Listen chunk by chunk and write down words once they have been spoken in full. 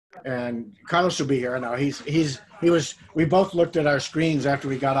and Carlos will be here. I know we both looked at our screens after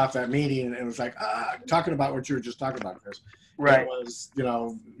we got off that meeting and it was like, talking about what you were just talking about, Chris. Right. It was,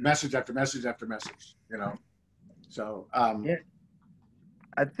 message after message after message, So, yeah.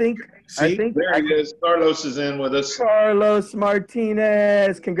 I think there he is. Carlos is in with us. Carlos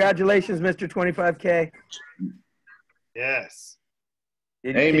Martinez. Congratulations, Mr. 25K. Yes.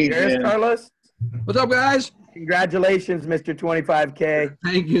 Can you hear us, Carlos? What's up, guys? Congratulations, Mr. 25K.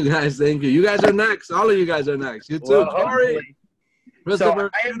 Thank you, guys. Thank you. You guys are next. All of you guys are next. You too. Well, Sorry. So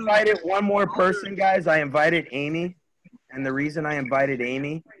I invited one more person, guys. I invited Amy. And the reason I invited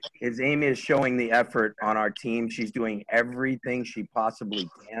Amy is showing the effort on our team. She's doing everything she possibly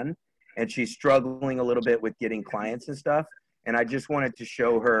can. And she's struggling a little bit with getting clients and stuff. And I just wanted to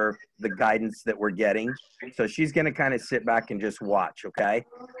show her the guidance that we're getting. So she's going to kind of sit back and just watch, okay?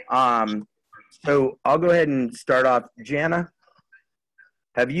 So I'll go ahead and start off. Jana,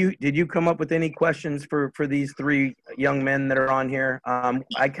 did you come up with any questions for these three young men that are on here?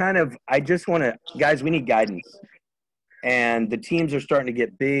 I just want to, guys, we need guidance. And the teams are starting to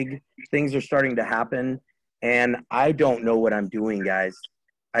get big. Things are starting to happen. And I don't know what I'm doing, guys.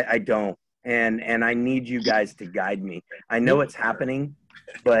 I don't. And I need you guys to guide me. I know it's happening,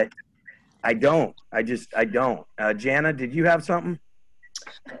 but I don't. I don't. Jana, did you have something?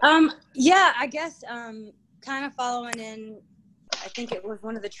 Yeah, I guess kind of following in, I think it was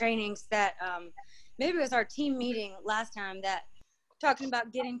one of the trainings that maybe it was our team meeting last time that talking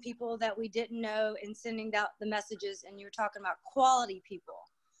about getting people that we didn't know and sending out the messages, and you were talking about quality people,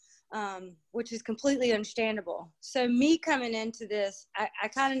 which is completely understandable. So me coming into this, I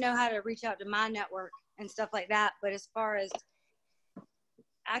kind of know how to reach out to my network and stuff like that, but as far as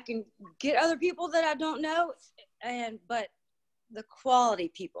I can get other people that I don't know, but the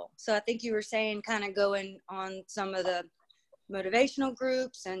quality people. So I think you were saying kind of going on some of the motivational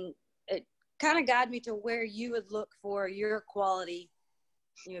groups, and it kind of guided me to where you would look for your quality,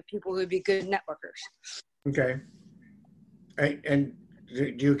 people who would be good networkers. Okay. And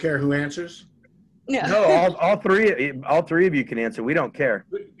do you care who answers? No, all three of you can answer. We don't care.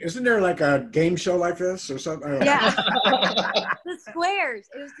 Isn't there like a game show like this or something? Yeah. The squares.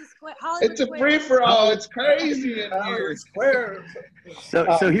 It was the square. It's a free for all. It's crazy in here. Squares.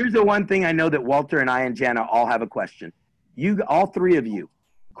 So here's the one thing I know that Walter and I and Jana all have a question. All three of you,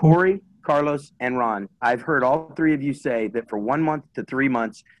 Corey, Carlos, and Ron, I've heard all three of you say that for 1 month to 3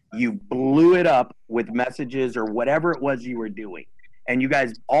 months, you blew it up with messages or whatever it was you were doing. And you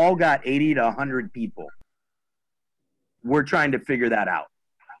guys all got 80 to 100 people. We're trying to figure that out.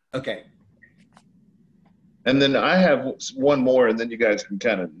 Okay. And then I have one more, and then you guys can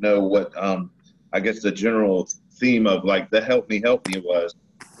kind of know what, I guess the general theme of like the help me was.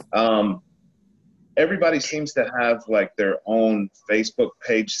 Everybody seems to have like their own Facebook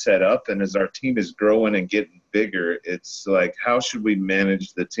page set up, and as our team is growing and getting bigger, it's like, how should we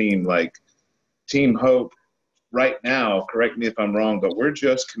manage the team? Like Team Hope right now, correct me if I'm wrong, but we're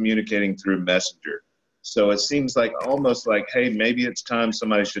just communicating through Messenger. So it seems like almost like, hey, maybe it's time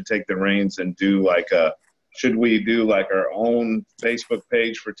somebody should take the reins and do like should we do like our own Facebook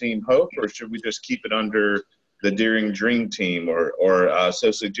page for Team Hope, or should we just keep it under the Deering Dream Team, or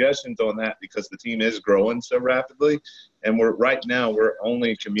so suggestions on that, because the team is growing so rapidly, and we're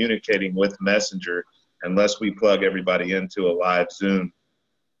only communicating with Messenger unless we plug everybody into a live Zoom.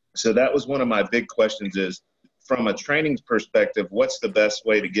 So that was one of my big questions is, from a training perspective, what's the best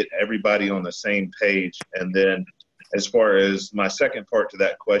way to get everybody on the same page? And then as far as my second part to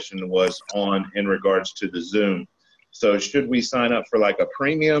that question was in regards to the Zoom. So should we sign up for like a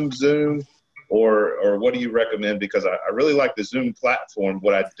premium Zoom, or what do you recommend? Because I really like the Zoom platform.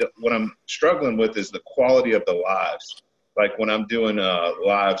 What I'm struggling with is the quality of the lives. Like when I'm doing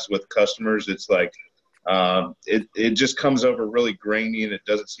lives with customers, it's like it just comes over really grainy and it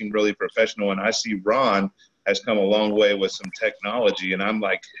doesn't seem really professional. And I see Ron has come a long way with some technology, and I'm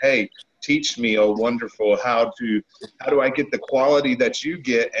like, hey, teach me, oh wonderful, how do I get the quality that you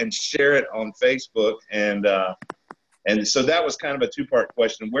get and share it on Facebook? And so that was kind of a two-part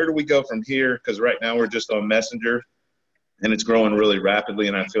question. Where do we go from here? Because right now we're just on Messenger, and it's growing really rapidly,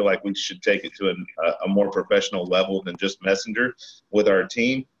 and I feel like we should take it to a more professional level than just Messenger with our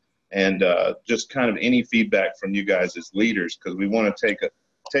team. And just kind of any feedback from you guys as leaders, because we want to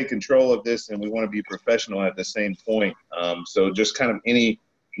take control of this, and we want to be professional at the same point. So just kind of any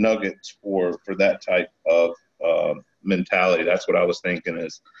nuggets for that type of mentality. That's what I was thinking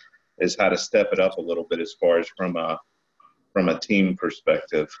is how to step it up a little bit as far as from a team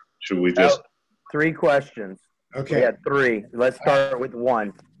perspective. Should we just 3 questions? Okay. Yeah, 3. Let's start with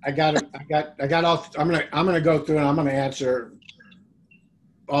 1. I got all. I'm gonna go through and I'm gonna answer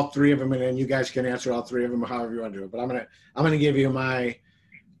all three of them, and then you guys can answer all three of them however you want to do it. But I'm gonna give you my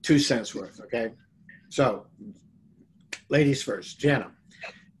 2 cents worth. Okay. So, ladies first, Jana.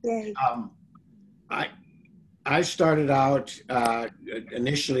 Yay. I started out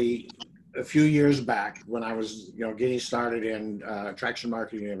initially a few years back when I was, getting started in attraction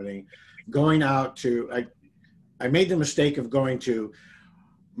marketing and everything, going out to, I made the mistake of going to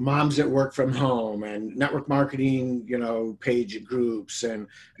moms that work from home and network marketing, page groups and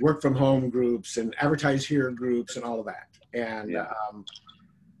work from home groups and advertise here groups and all of that. And,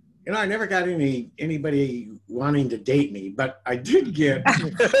 I never got anybody wanting to date me, but I did get,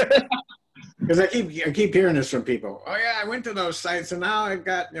 because I keep hearing this from people. Oh yeah, I went to those sites and now I've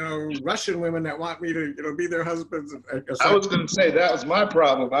got, Russian women that want me to, be their husbands. I was going to say that was my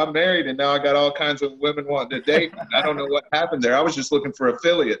problem. I'm married and now I got all kinds of women wanting to date me. I don't know what happened there. I was just looking for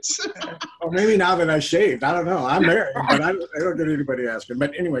affiliates. Or maybe now that I shaved, I don't know. I'm married, but I don't get anybody asking.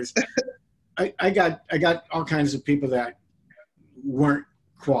 But anyways, I got all kinds of people that weren't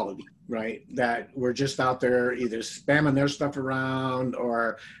quality, right? That were just out there either spamming their stuff around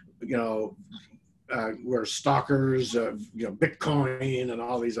or, were stalkers of, Bitcoin and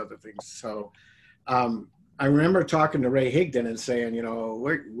all these other things. So I remember talking to Ray Higdon and saying,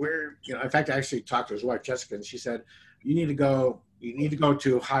 we're in fact, I actually talked to his wife, Jessica, and she said, you need to go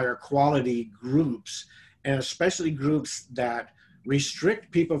to higher quality groups, and especially groups that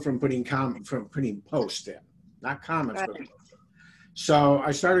restrict people from putting posts in, not comments, but posts. So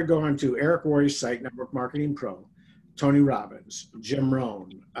I started going to Eric Worre's site, Network Marketing Pro, Tony Robbins, Jim Rohn,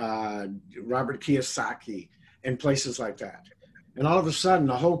 Robert Kiyosaki, and places like that. And all of a sudden,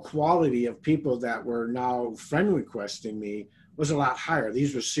 the whole quality of people that were now friend requesting me was a lot higher.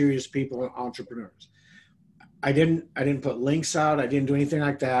 These were serious people, entrepreneurs. I didn't put links out. I didn't do anything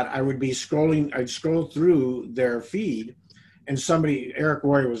like that. I would be scrolling. I'd scroll through their feed, and Eric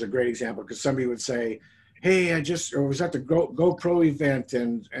Worre was a great example, because somebody would say, hey, I was at the GoPro event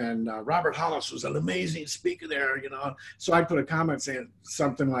and Robert Hollis was an amazing speaker there, So I'd put a comment saying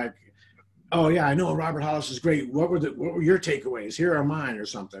something like, oh yeah, I know Robert Hollis is great. What were your takeaways? Here are mine, or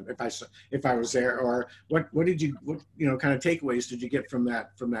something. If I was there, or what kind of takeaways did you get from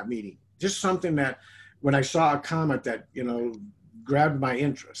that meeting? Just something that when I saw a comment that, grabbed my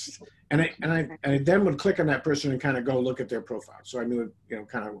interest, and I then would click on that person and kind of go look at their profile. So I knew,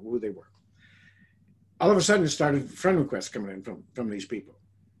 kind of who they were. All of a sudden, it started friend requests coming in from these people,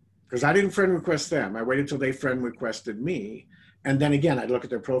 because I didn't friend request them. I waited until they friend requested me, and then again, I'd look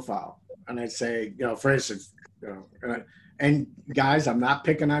at their profile and I'd say, for instance, and guys, I'm not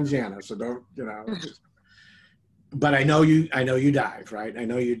picking on Jana, so don't, but I know you dive, right? I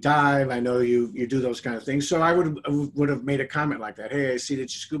know you dive. I know you do those kind of things. So I would have made a comment like that. Hey, I see that you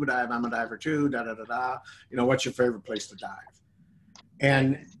scuba dive. I'm a diver too. Da da da da. What's your favorite place to dive?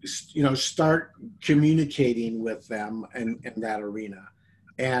 And, start communicating with them in that arena.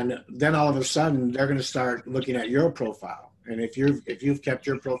 And then all of a sudden, they're going to start looking at your profile. And if you've kept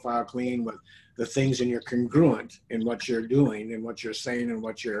your profile clean with the things, and you're congruent in what you're doing and what you're saying and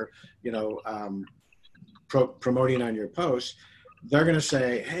what you're, promoting on your posts, they're going to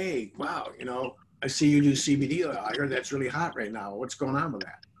say, hey, wow, I see you do CBD oil. I heard that's really hot right now. What's going on with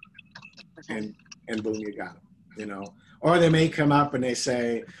that? And boom, you got them, Or they may come up and they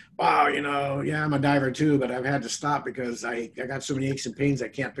say, wow, yeah, I'm a diver too, but I've had to stop because I got so many aches and pains I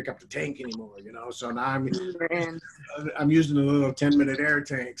can't pick up the tank anymore, So now I'm using the little 10-minute air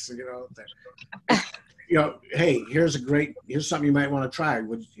tanks, hey, here's something you might want to try.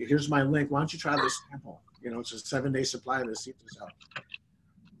 Here's my link. Why don't you try this sample? It's a 7-day supply of this. See if this helps.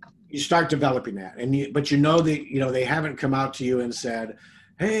 You start developing that, but they haven't come out to you and said,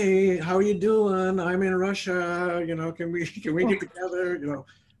 hey, how are you doing? I'm in Russia. Can we get together?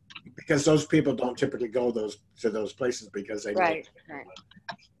 Because those people don't typically go to those places because they right.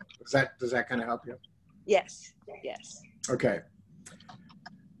 Does that kind of help you? Yes. Okay.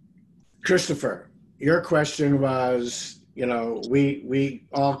 Christopher, your question was, we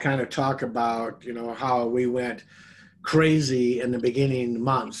all kind of talk about, how we went crazy in the beginning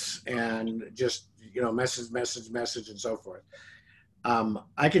months and just, message and so forth.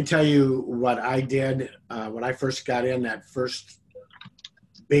 I can tell you what I did when I first got in that first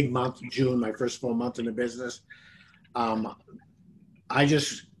big month, June, my first full month in the business. I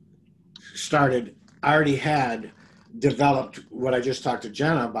just started, I already had developed what I just talked to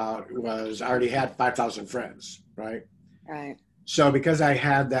Jenna about was I already had 5,000 friends, right? Right. So because I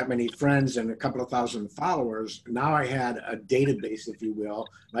had that many friends and a couple of thousand followers, now I had a database, if you will,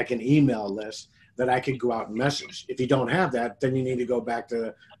 like an email list that I could go out and message. If you don't have that, then you need to go back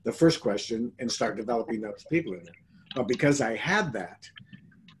to the first question and start developing those people in there. But because I had that,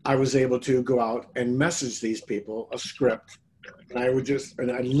 I was able to go out and message these people a script. And I would just,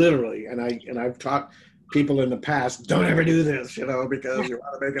 and I literally, and I've taught people in the past, don't ever do this, you know, because you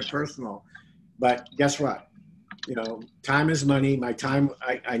want to make it personal. But guess what? You know, time is money. My time,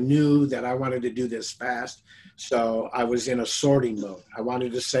 I knew that I wanted to do this fast. So I was in a sorting mode. I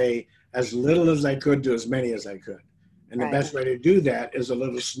wanted to say as little as I could to as many as I could. And the best way to do that is a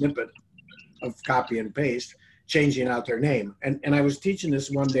little snippet of copy and paste, changing out their name. And I was teaching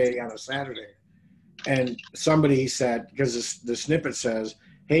this one day on a Saturday. And somebody said, because the snippet says,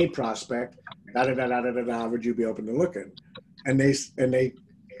 hey, prospect, da-da-da-da-da-da, would you be open to looking? And they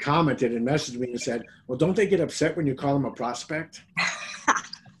commented and messaged me and said, well, don't they get upset when you call them a prospect?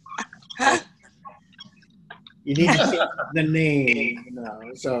 You need to change the name, you know.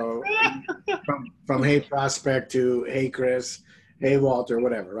 So from hey, prospect to hey, Chris, hey, Walter,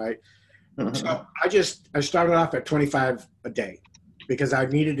 whatever, right? So I started off at 25 a day because I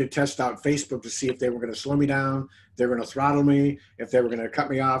needed to test out Facebook to see if they were going to slow me down, if they were going to throttle me, if they were going to cut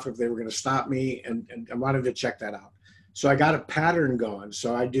me off, if they were going to stop me, and I wanted to check that out. So I got a pattern going.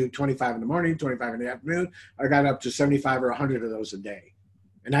 So I do 25 in the morning, 25 in the afternoon. I got up to 75 or 100 of those a day.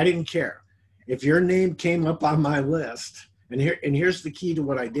 And I didn't care. If your name came up on my list, and here's the key to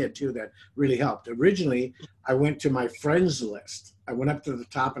what I did too that really helped. Originally, I went to my friends list. I went up to the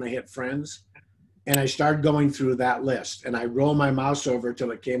top and I hit friends, and I started going through that list. And I rolled my mouse over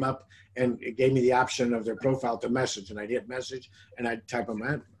till it came up and it gave me the option of their profile to message. And I'd hit message and I'd type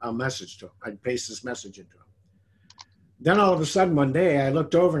a message to them. I'd paste this message into them. Then all of a sudden one day I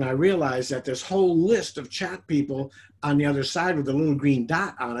looked over and I realized that this whole list of chat people on the other side with the little green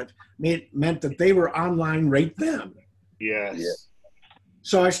dot on it meant that they were online right then. Yes. Yeah.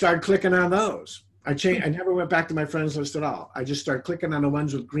 So I started clicking on those. I never went back to my friends list at all. I just started clicking on the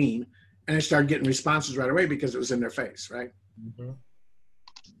ones with green, and I started getting responses right away because it was in their face, right? Mm-hmm.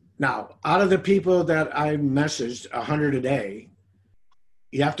 Now, out of the people that I messaged 100 a day,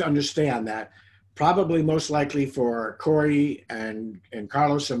 you have to understand that probably most likely for Corey and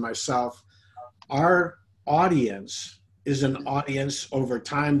Carlos and myself, our audience is an audience over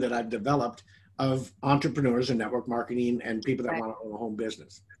time that I've developed of entrepreneurs and network marketing and people that want to own a home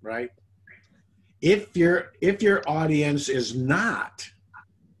business, right? If your audience is not,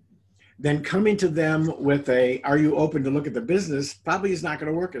 then coming to them with are you open to look at the business probably is not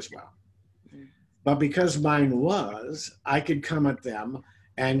going to work as well. But because mine was, I could come at them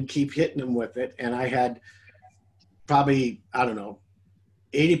and keep hitting them with it. And I had probably, I don't know,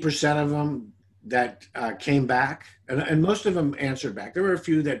 80% of them that came back, and most of them answered back. There were a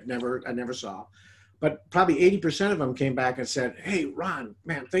few that I never saw, but probably 80% of them came back and said, hey, Ron,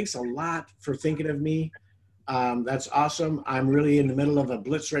 man, thanks a lot for thinking of me. That's awesome. I'm really in the middle of a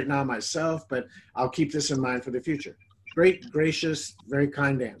blitz right now myself, but I'll keep this in mind for the future. Great, gracious, very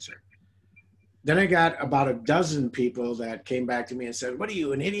kind answer. Then I got about a dozen people that came back to me and said, what are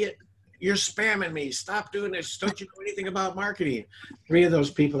you, an idiot? You're spamming me. Stop doing this. Don't you know anything about marketing? 3 of those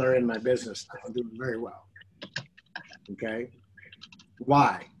people are in my business now. I'm doing very well. Okay.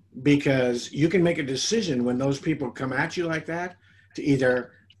 Why? Because you can make a decision when those people come at you like that to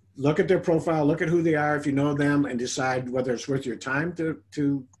either look at their profile, look at who they are if you know them, and decide whether it's worth your time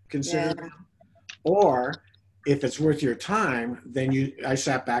to consider them. Or if it's worth your time, then I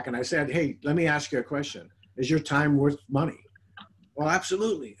sat back and I said, hey, let me ask you a question. Is your time worth money? Well,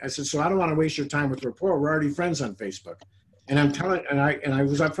 absolutely. I said, so I don't want to waste your time with rapport. We're already friends on Facebook. And I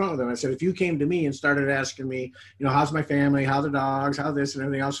was up front with them. I said, if you came to me and started asking me, you know, how's my family, how the dogs, how this and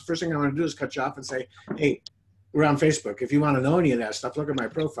everything else, the first thing I want to do is cut you off and say, hey, we're on Facebook. If you want to know any of that stuff, look at my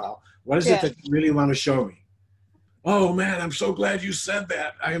profile. What is it that you really want to show me? Oh man, I'm so glad you said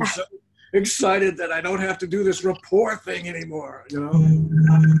that. I am so excited that I don't have to do this rapport thing anymore. You know,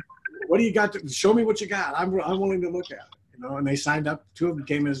 what do you got to show me? What you got? I'm willing to look at it. You know, and they signed up. 2 of them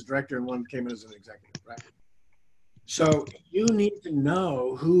came in as director, and 1 came in as an executive. Right. So you need to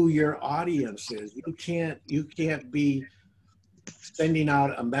know who your audience is. You can't be sending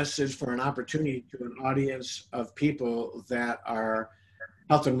out a message for an opportunity to an audience of people that are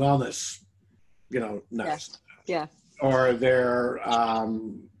health and wellness, you know, nuts. Yeah. Or they're, I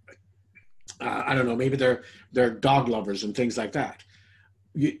don't know, maybe they're dog lovers and things like that.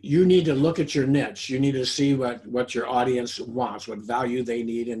 You need to look at your niche. You need to see what your audience wants, what value they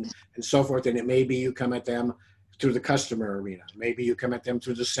need, and so forth. And it may be you come at them through the customer arena. Maybe you come at them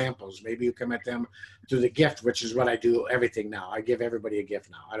through the samples. Maybe you come at them through the gift, which is what I do everything now. I give everybody a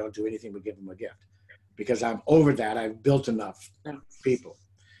gift now. I don't do anything but give them a gift because I'm over that. I've built enough people.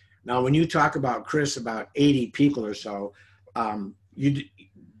 Now, when you talk about, Chris, about 80 people or so,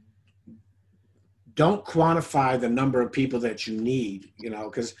 don't quantify the number of people that you need, you know,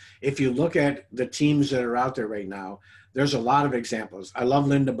 because if you look at the teams that are out there right now, there's a lot of examples. I love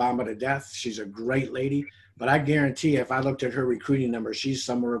Linda Bamba to death. She's a great lady, but I guarantee if I looked at her recruiting number, she's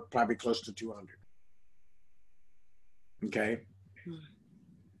somewhere probably close to 200. Okay.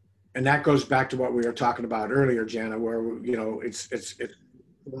 And that goes back to what we were talking about earlier, Jana, where, you know, it's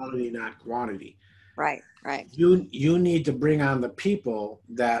quality, not quantity. Right, right. You need to bring on the people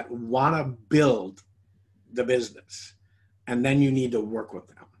that want to build the business, and then you need to work with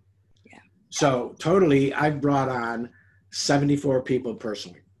them. Yeah. So totally, I've brought on 74 people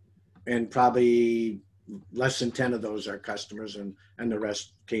personally, and probably less than 10 of those are customers, and the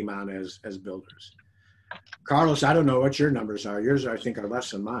rest came on as builders. Carlos, I don't know what your numbers are. Yours, I think, are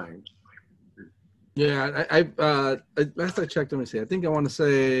less than mine. Yeah, last I checked, let me see. I think I want to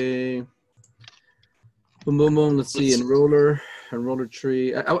say, boom, boom, boom. Let's see, enroller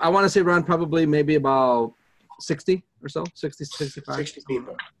tree. I want to say around probably maybe about 60 or so, 60, 65. 60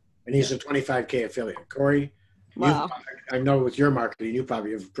 people. And he's a 25K affiliate. Corey, Wow. I know with your marketing, you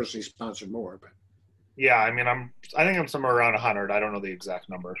probably have personally sponsored more, but. Yeah, I mean, I think I'm somewhere around 100. I don't know the exact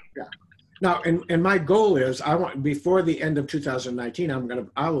number. Yeah. Now, and my goal is before the end of 2019,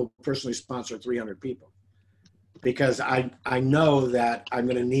 I will personally sponsor 300 people, because I know that I'm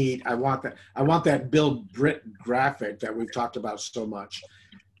going to need, I want that Build Brit graphic that we've talked about so much,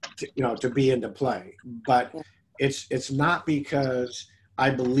 to be into play. But it's not because I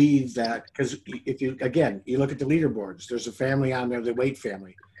believe that, because if you look at the leaderboards, there's a family on there, the Waite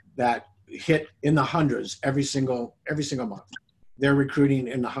family, that hit in the hundreds every single month. They're recruiting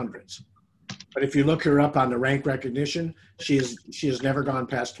in the hundreds. But if you look her up on the rank recognition, she has never gone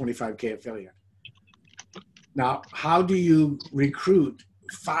past 25K affiliate. Now, how do you recruit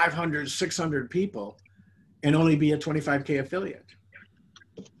 500, 600 people and only be a 25K affiliate?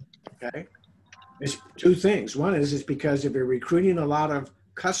 Okay. It's two things. One is it's because if you're recruiting a lot of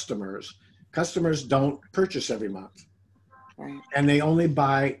customers don't purchase every month. Right. And they only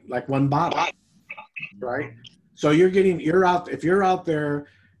buy like one bottle, right? So if you're out there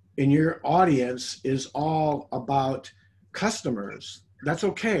and your audience is all about customers, that's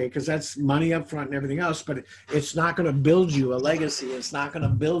okay, because that's money up front and everything else, but it's not going to build you a legacy. It's not going to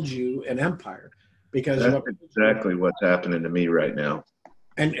build you an empire, because that's exactly what's happening to me right now.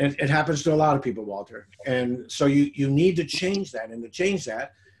 And it happens to a lot of people, Walter. And so you need to change that. And to change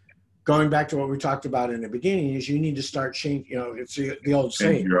that, going back to what we talked about in the beginning, is you need to start changing, it's the old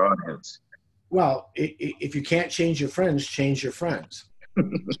saying. Change your audience. Well, if you can't change your friends, change your friends.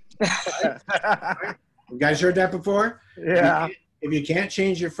 Right? You guys heard that before? Yeah. If you can't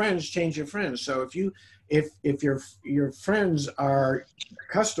change your friends, change your friends. So if your friends are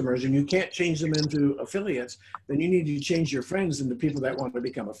customers and you can't change them into affiliates, then you need to change your friends into people that want to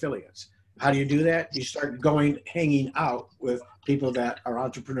become affiliates. How do you do that? You start hanging out with people that are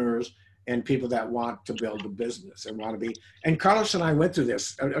entrepreneurs and people that want to build a business and want to be. And Carlos and I went through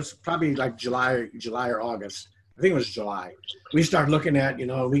this. It was probably like July or August. I think it was July. We started looking at,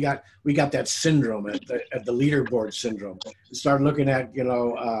 we got that syndrome at the leaderboard syndrome. We started looking at,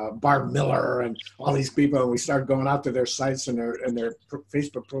 Barb Miller and all these people, and we started going out to their sites and their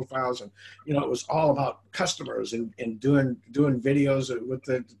Facebook profiles, and it was all about customers and doing videos with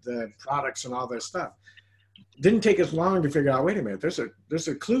the products and all that stuff. Didn't take us long to figure out, wait a minute, there's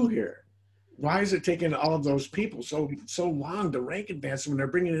a clue here. Why is it taking all of those people so long to rank advance when they're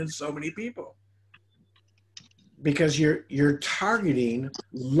bringing in so many people? Because you're targeting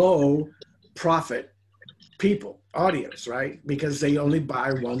low profit people, audience, right? Because they only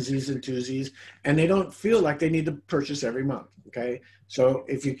buy onesies and twosies, and they don't feel like they need to purchase every month, okay? So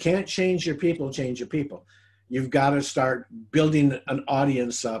if you can't change your people, change your people. You've got to start building an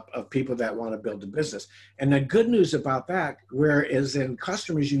audience up of people that want to build a business. And the good news about that, whereas in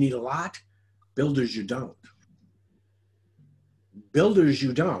customers you need a lot, builders you don't. Builders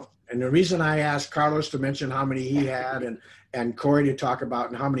you don't. And the reason I asked Carlos to mention how many he had and Corey to talk about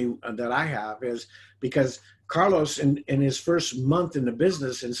and how many that I have is because Carlos in his first month in the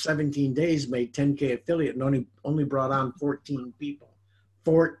business in 17 days made 10K affiliate and only brought on 14 people.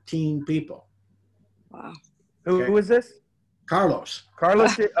 14 people. Wow. Okay. Who is this? Carlos.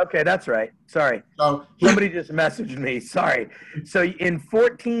 Carlos. Okay, that's right. Sorry. So somebody just messaged me. Sorry. So in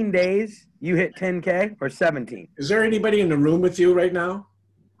 14 days, you hit 10K or 17? Is there anybody in the room with you right now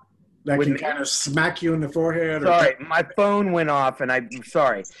that With can me? kind of smack you in the forehead? Sorry, my phone went off, and I'm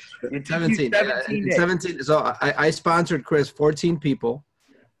sorry. It took you 17. 17 days. 17. So I sponsored Chris 14 people,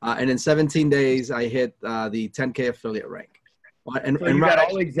 and in 17 days I hit the 10K affiliate rank. And So you got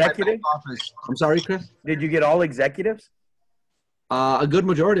all executives? I'm sorry, Chris. Did you get all executives? A good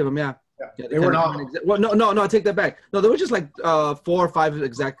majority of them, yeah. Yeah, They weren't all. well, no, I take that back. No, there was just like 4 or 5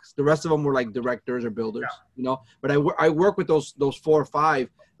 execs. The rest of them were like directors or builders, you know. But I work with those 4 or 5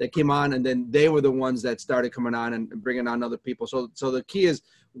 that came on, and then they were the ones that started coming on and bringing on other people. So the key is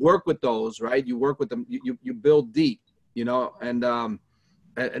work with those, right? You work with them. You build deep, you know, and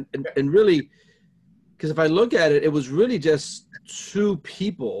really, because if I look at it, it was really just 2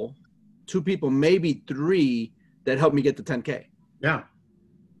 people, maybe 3 that helped me get to 10K. Yeah.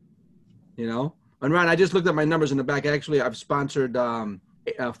 You know, and Ron, I just looked at my numbers in the back. Actually, I've sponsored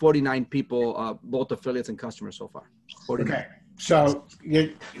 49 people, both affiliates and customers so far. 49. Okay. So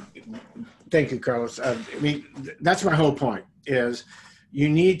thank you, Carlos. I mean, that's my whole point is you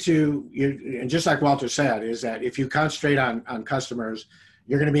need to, and just like Walter said, is that if you concentrate on customers,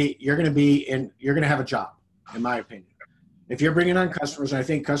 you're going to have a job, in my opinion. If you're bringing on customers, and I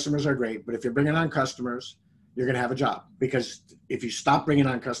think customers are great, but if you're bringing on customers, you're going to have a job, because if you stop bringing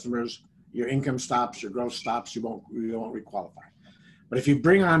on customers, your income stops, your growth stops, you won't requalify. But if you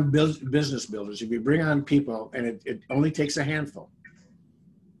bring on business builders, if you bring on people, and it only takes a handful,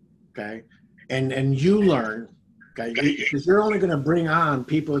 okay, and you learn, okay, because you're only going to bring on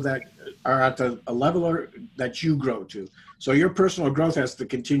people that are at a level that you grow to. So your personal growth has to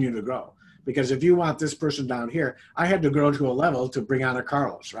continue to grow, because if you want this person down here, I had to grow to a level to bring on a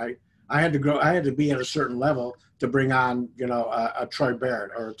Carlos, right? I had to be at a certain level to bring on, you know, a Troy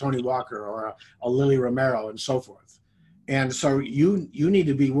Barrett or a Tony Walker or a Lily Romero and so forth. And so you need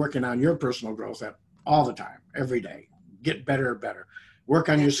to be working on your personal growth all the time, every day. Get better and better. Work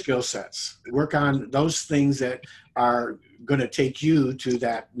on your skill sets. Work on those things that are going to take you to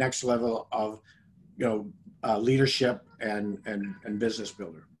that next level of, you know, leadership and business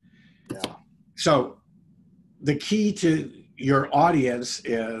builder. Yeah. So the key to your audience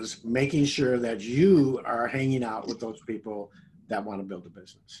is making sure that you are hanging out with those people that want to build a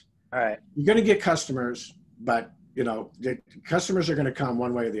business. All right. You're going to get customers, but you know, the customers are going to come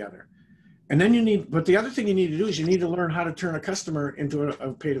one way or the other. And then but the other thing you need to do is you need to learn how to turn a customer into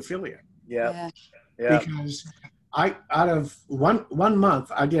a paid affiliate. Yeah. Because out of one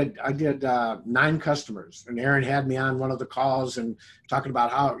month, I did 9 customers, and Aaron had me on one of the calls and talking about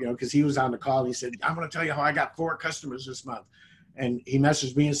how, you know, because he was on the call, and he said, I'm going to tell you how I got 4 customers this month. And he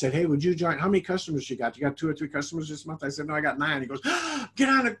messaged me and said, hey, would you join? How many customers you got? You got 2 or 3 customers this month? I said, no, I got 9. He goes, get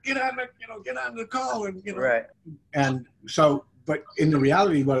on the call. And, you know, right. And so, but in the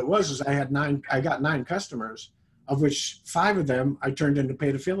reality, what it was is I got 9 customers, of which 5 of them I turned into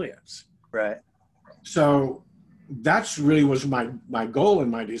paid affiliates. Right. So that's really was my goal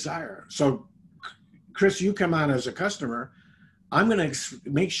and my desire. So Chris, you come on as a customer. I'm going to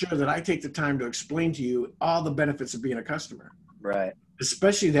make sure that I take the time to explain to you all the benefits of being a customer. Right.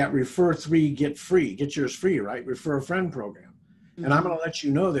 Especially that refer 3, get yours free, right? Refer a friend program. Mm-hmm. And I'm going to let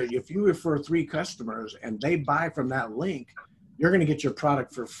you know that if you refer 3 customers and they buy from that link, you're going to get your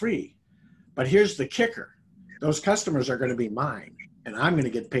product for free. But here's the kicker. Those customers are going to be mine, and I'm going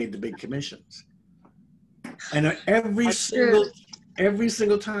to get paid the big commissions. And every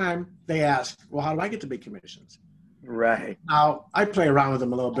single time they ask, well, how do I get the big commissions? Right. Now I play around with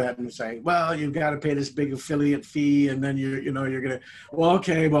them a little bit and say, well, you've got to pay this big affiliate fee, and then you're going to, well,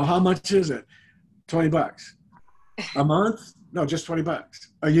 okay, well, how much is it? $20 a month? No, just $20.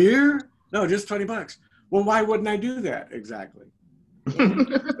 A year? No, just $20. Well, why wouldn't I do that? Exactly.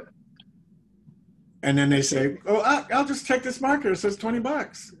 And then they say, oh, I'll just check this marker. It says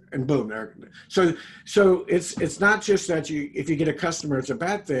 $20, and boom, there. So it's not just that if you get a customer, it's a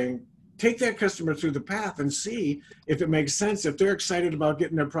bad thing. Take that customer through the path and see if it makes sense. If they're excited about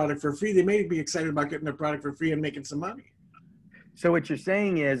getting their product for free, they may be excited about getting their product for free and making some money. So what you're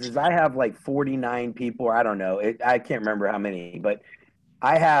saying is I have like 49 people, or I don't know, I can't remember how many, but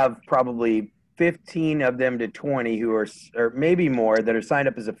I have probably 15 of them to 20 who are, or maybe more, that are signed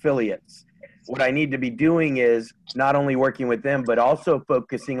up as affiliates. What I need to be doing is not only working with them, but also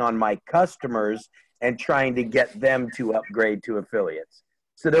focusing on my customers and trying to get them to upgrade to affiliates.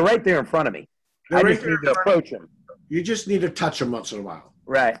 So they're right there in front of me. I just need to approach them. You just need to touch them once in a while.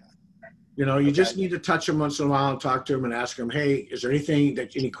 Right. You know, you just need to touch them once in a while and talk to them and ask them, hey, is there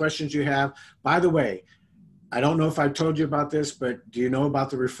any questions you have? By the way, I don't know if I told you about this, but do you know about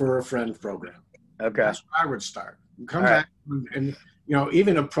the Refer a Friend program? Okay. That's where I would start. Come back and you know,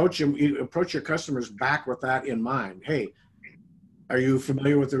 even approach your customers back with that in mind. Hey, are you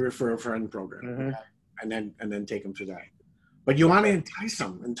familiar with the Refer a Friend program? Mm-hmm. And then take them to that. But you want to entice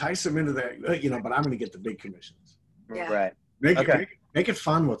them into that, you know, but I'm going to get the big commissions. Yeah. Right. Make it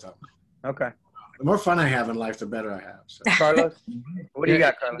fun with them. Okay. The more fun I have in life, the better I have. So. Carlos, what do you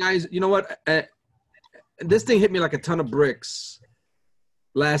got, Carlos? Guys, you know what? This thing hit me like a ton of bricks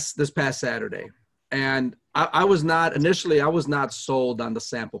this past Saturday, and I was not sold on the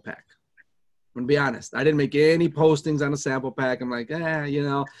sample pack. I'm gonna be honest. I didn't make any postings on the sample pack. I'm like,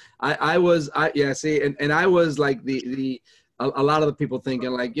 I was like a lot of the people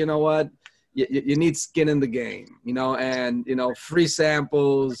thinking like, you know what, you need skin in the game, and free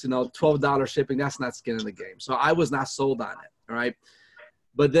samples, $12 shipping. That's not skin in the game. So I was not sold on it. All right.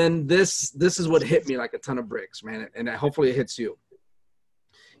 But then this is what hit me like a ton of bricks, man. And hopefully it hits you.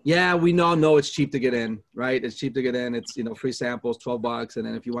 Yeah, we all know it's cheap to get in, right? It's cheap to get in. It's, free samples, $12. And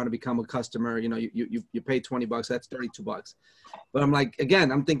then if you want to become a customer, you pay $20. That's $32. But I'm like,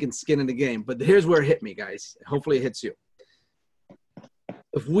 again, I'm thinking skin in the game. But here's where it hit me, guys. Hopefully it hits you.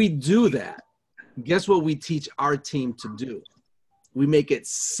 If we do that, guess what we teach our team to do? We make it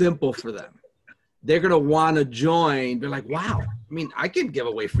simple for them. They're going to want to join. They're like, wow, I mean, I can give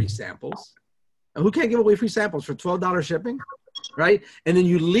away free samples. And who can't give away free samples for $12 shipping? Right? And then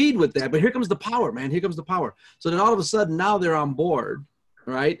you lead with that. But here comes the power, man. Here comes the power. So then all of a sudden now they're on board,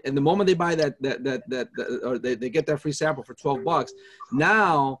 right? And the moment they buy or they get that free sample for $12,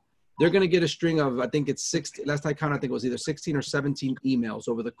 now they're going to get a string of, I think it's 16, last I counted, I think it was either 16 or 17 emails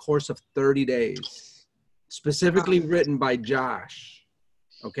over the course of 30 days, specifically written by Josh.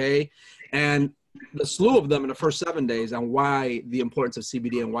 Okay. And the slew of them in the first 7 days on why the importance of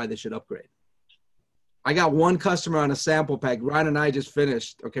CBD and why they should upgrade. I got one customer on a sample pack. Ryan and I just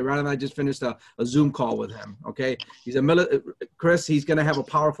finished. Okay, Ryan and I just finished a Zoom call with him. Okay, Chris. He's gonna have a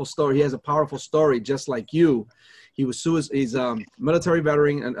powerful story. He has a powerful story, just like you. He's a military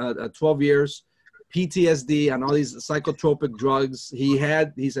veteran, 12 years, PTSD on all these psychotropic drugs. He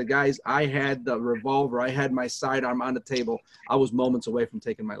said, guys, I had the revolver. I had my sidearm on the table. I was moments away from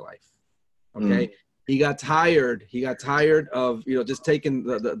taking my life. Okay. He got tired. He got tired of, just taking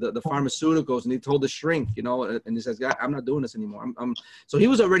the pharmaceuticals, and he told the shrink, and he says, "God, I'm not doing this anymore." So he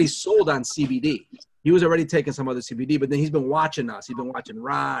was already sold on CBD. He was already taking some other CBD, but then he's been watching us. He's been watching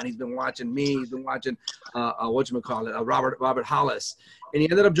Ron. He's been watching me. He's been watching, Robert Hollis. And he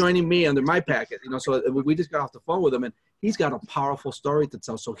ended up joining me under my packet, so we just got off the phone with him, and he's got a powerful story to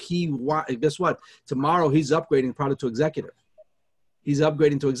tell. So guess what? Tomorrow he's upgrading probably to executive. He's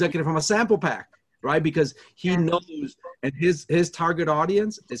upgrading to executive from a sample pack. Right, because he knows, and his target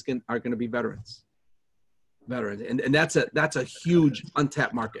audience are going to be veterans, and that's a huge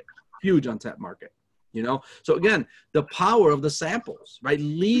untapped market, So again, the power of the samples, right?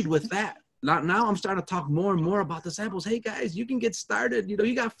 Lead with that. Now I'm starting to talk more and more about the samples. Hey guys, you can get started.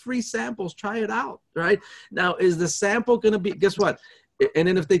 You got free samples. Try it out, right? Now is the sample going to be? Guess what? And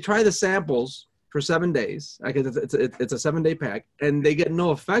then if they try the samples for 7 days, it's a 7-day pack, and they get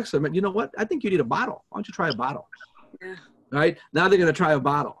no effects from it. You know what? I think you need a bottle. Why don't you try a bottle? Yeah. Right? Now they're going to try a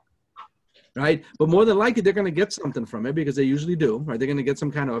bottle, right? But more than likely, they're going to get something from it, because they usually do, right? They're going to get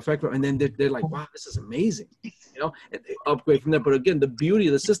some kind of effect, and then they're like, wow, this is amazing, and they upgrade from there. But again, the beauty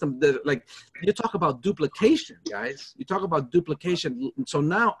of the system, like you talk about duplication, guys. You talk about duplication. So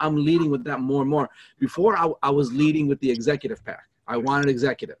now I'm leading with that more and more. Before I was leading with the executive pack. I wanted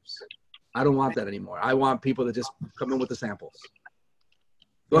executives. I don't want that anymore. I want people to just come in with the samples.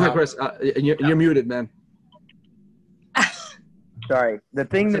 Go ahead, Chris. You're muted, man. Sorry. The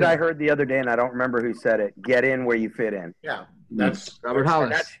thing that I heard the other day, and I don't remember who said it, get in where you fit in. Yeah, that's Robert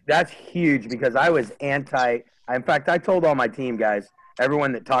Hollis. That's huge, because I was in fact, I told all my team guys,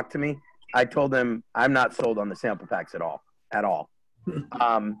 everyone that talked to me, I told them I'm not sold on the sample packs at all.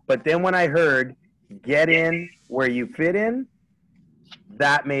 But then when I heard get in where you fit in,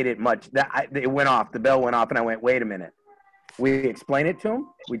 that made it it went off. The bell went off, and I went, wait a minute. We explain it to them.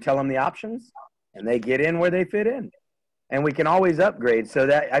 We tell them the options, and they get in where they fit in. And we can always upgrade. So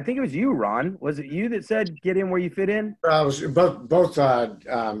that, I think it was you, Ron. Was it you that said get in where you fit in? Both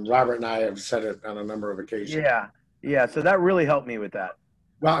Robert and I have said it on a number of occasions. Yeah. So that really helped me with that.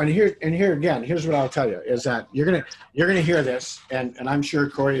 Well, and here again, here's what I'll tell you is that you're gonna hear this, and I'm sure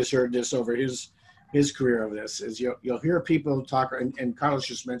Corey has heard this over his career of this, is you'll hear people talk, and Carlos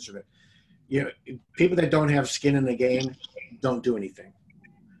just mentioned it. People that don't have skin in the game don't do anything.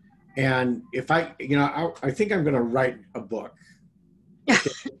 And if I think I'm going to write a book.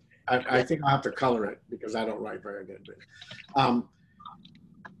 I think I'll have to color it, because I don't write very good. But,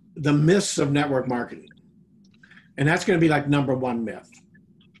 the myths of network marketing, and that's going to be like number one myth.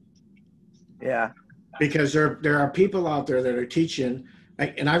 Yeah. Because there are people out there that are teaching.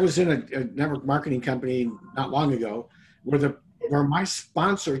 And I was in a network marketing company not long ago where my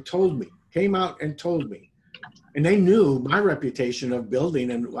sponsor came out and told me, and they knew my reputation of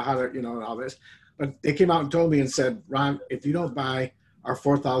building and how to, and all this, but they came out and told me and said, Ron, if you don't buy our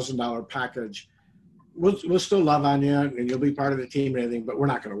 $4,000 package, we'll still love on you and you'll be part of the team and everything, but we're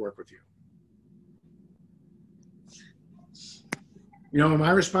not going to work with you. You know what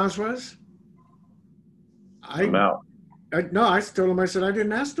my response was? I'm out. No, I told him, I said, I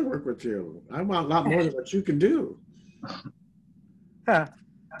didn't ask to work with you. I want a lot more than what you can do.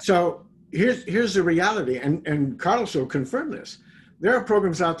 So here's the reality, and Carlos will confirm this. There are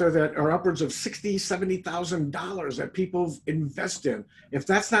programs out there that are upwards of $60,000, $70,000 that people invest in. If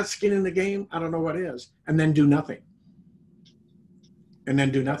that's not skin in the game, I don't know what is. And then do nothing.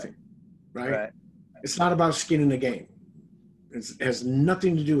 Right? It's not about skin in the game. It has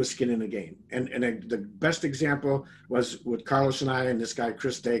nothing to do with skin in the game. And the best example was with Carlos and I and this guy,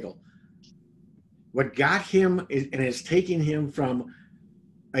 Chris Daigle. What got him and is taking him from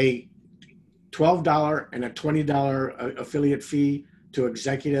a $12 and a $20 affiliate fee to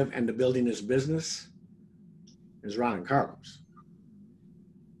executive and to building his business is Ron and Carlos.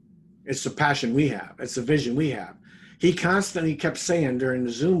 It's the passion we have. It's the vision we have. He constantly kept saying during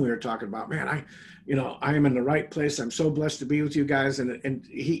the Zoom we were talking about, man, I am in the right place. I'm so blessed to be with you guys. And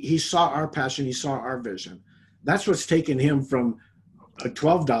he saw our passion. He saw our vision. That's what's taken him from a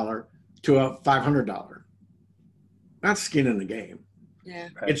 $12 to a $500. Not skin in the game. Yeah.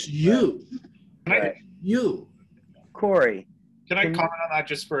 It's you. Right. You. Corey. Can I comment on that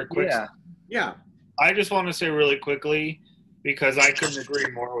just for a quick second? Yeah. I just want to say really quickly, because I couldn't agree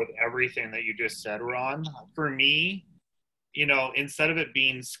more with everything that you just said, Ron. For me, instead of it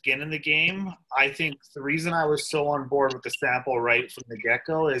being skin in the game, I think the reason I was so on board with the sample right from the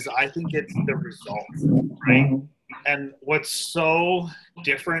get-go is I think it's the results, right? And what's so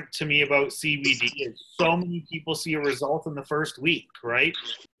different to me about CBD is so many people see a result in the first week, right?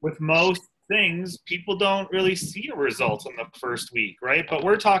 With most things, people don't really see a result in the first week, right? But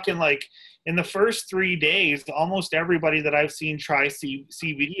we're talking like in the first 3 days, almost everybody that I've seen try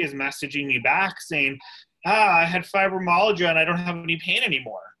CBD is messaging me back saying, I had fibromyalgia and I don't have any pain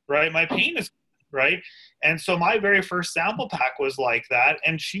anymore, right? My pain is right. And so my very first sample pack was like that.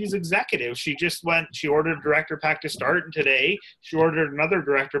 And she's executive. She ordered a director pack to start. And today she ordered another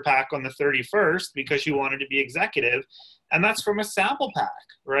director pack on the 31st because she wanted to be executive. And that's from a sample pack,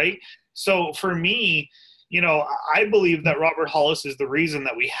 right? So for me, I believe that Robert Hollis is the reason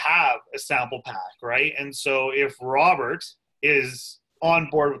that we have a sample pack, right? And so if Robert is on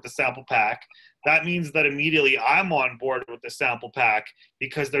board with the sample pack, that means that immediately I'm on board with the sample pack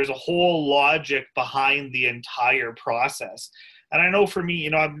because there's a whole logic behind the entire process. And I know for me,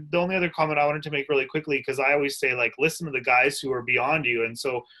 the only other comment I wanted to make really quickly, because I always say, like, listen to the guys who are beyond you. And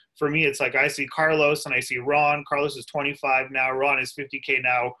so for me, it's like I see Carlos and I see Ron. Carlos is 25 now. Ron is 50K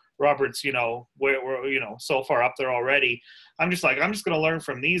now. Robert's, we're so far up there already. I'm just going to learn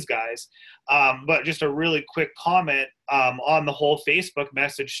from these guys. But just a really quick comment on the whole Facebook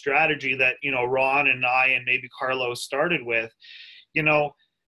message strategy that, Ron and I and maybe Carlos started with. You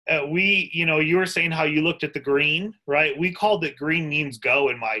were saying how you looked at the green, right? We called it green means go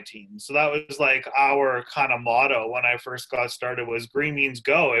in my team. So that was like our kind of motto when I first got started was green means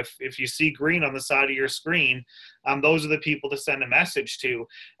go. If you see green on the side of your screen, those are the people to send a message to.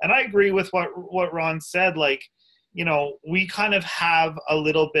 And I agree with what Ron said. Like, we kind of have a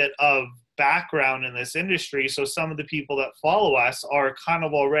little bit of background in this industry. So some of the people that follow us are kind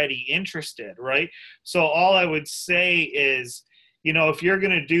of already interested, right? So all I would say is, if you're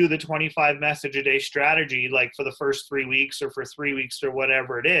going to do the 25 message a day strategy, like for the first 3 weeks or for 3 weeks or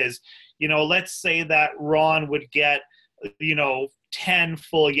whatever it is, let's say that Ron would get, 10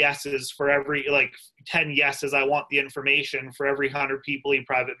 full yeses for every, 10 yeses, I want the information for every 100 people he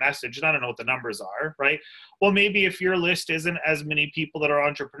private messaged. And I don't know what the numbers are, right? Well, maybe if your list isn't as many people that are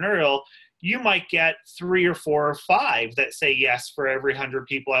entrepreneurial, you might get 3 or 4 or 5 that say yes for every 100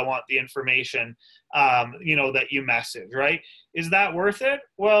 people I want the information, that you message, right? Is that worth it?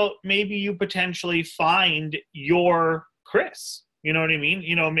 Well, maybe you potentially find your Chris. You know what I mean?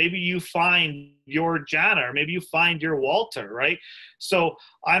 Maybe you find your Jana, or maybe you find your Walter, right? So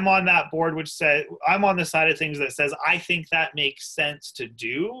I'm on that board, I'm on the side of things that says, I think that makes sense to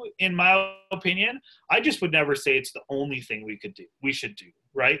do, in my opinion. I just would never say it's the only thing we should do,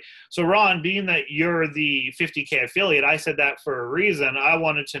 right? So Ron, being that you're the 50K affiliate, I said that for a reason. I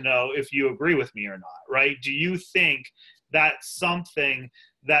wanted to know if you agree with me or not, right? Do you think that's something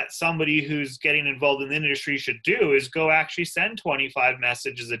that somebody who's getting involved in the industry should do, is go actually send 25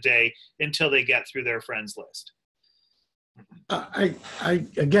 messages a day until they get through their friends list? It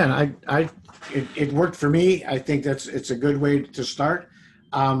worked for me. I think it's a good way to start.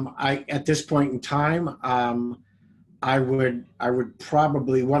 At this point in time, I would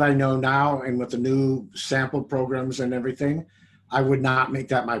probably, what I know now and with the new sample programs and everything, I would not make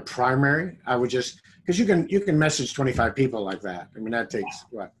that my primary. I would just, because you can message 25 people like that. I mean, that takes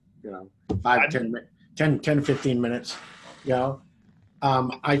what, 10, 15 minutes,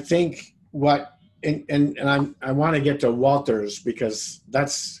 I think I want to get to Walters because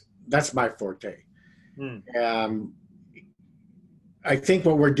that's my forte. I think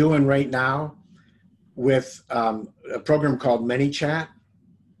what we're doing right now with a program called ManyChat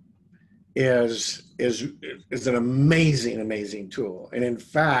is an amazing tool. And in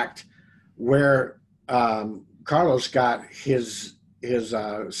fact, where Carlos got his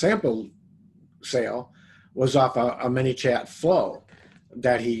sample sale was off a ManyChat flow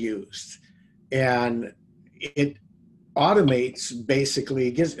that he used, and it automates,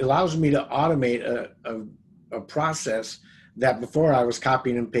 basically allows me to automate a process that before I was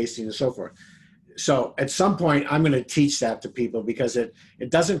copying and pasting and so forth. So at some point I'm going to teach that to people, because it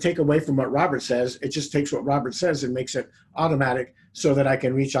doesn't take away from what Robert says. It just takes what Robert says and makes it automatic so that I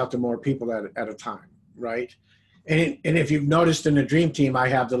can reach out to more people at a time, right? And if you've noticed in the Dream Team, I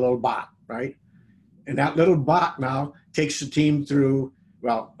have the little bot, right? And that little bot now takes the team through,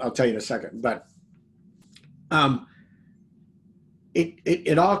 well, I'll tell you in a second, but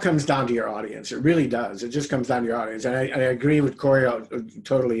it all comes down to your audience. It really does. It just comes down to your audience. And I agree with Corey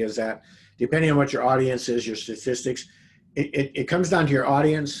totally, is that depending on what your audience is, your statistics, it comes down to your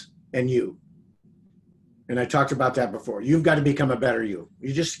audience and you. And I talked about that before. You've got to become a better you.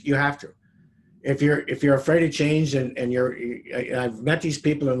 You have to. If you're afraid of change and I've met these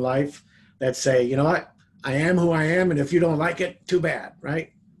people in life that say, you know what, I am who I am, and if you don't like it, too bad,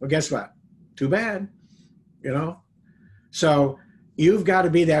 right? Well, guess what? Too bad, So you've got to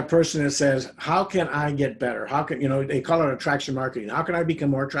be that person that says, how can I get better? How can, they call it attraction marketing. How can I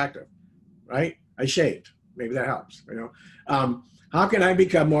become more attractive, right? I shaved. Maybe that helps, How can I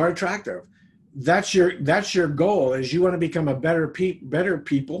become more attractive? That's your goal, is you want to become a better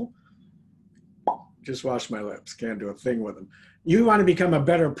people. Just washed my lips. Can't do a thing with them. You want to become a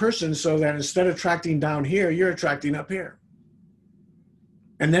better person so that instead of attracting down here, you're attracting up here.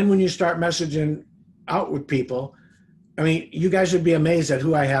 And then when you start messaging out with people, I mean, you guys would be amazed at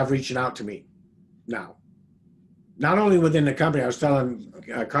who I have reaching out to me now. Not only within the company, I was telling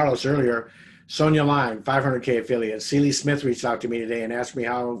Carlos earlier, Sonia Line, 500K affiliate. Celie Smith reached out to me today and asked me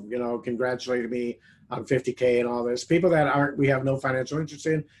how, congratulated me on 50K and all this. People that we have no financial interest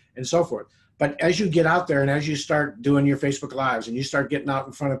in, and so forth. But as you get out there and as you start doing your Facebook Lives and you start getting out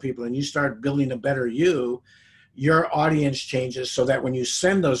in front of people and you start building a better you, your audience changes so that when you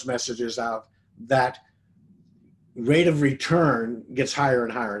send those messages out, that rate of return gets higher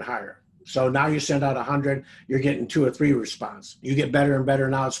and higher and higher. So now you send out 100, you're getting 2 or 3 response. You get better and better,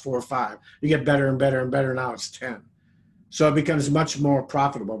 now it's 4 or 5. You get better and better and better, now it's 10. So it becomes much more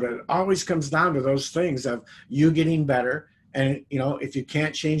profitable. But it always comes down to those things of you getting better. And, if you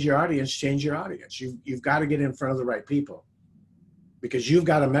can't change your audience, change your audience. You've got to get in front of the right people, because you've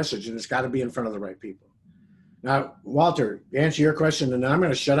got a message and it's got to be in front of the right people. Now, Walter, to answer your question, and then I'm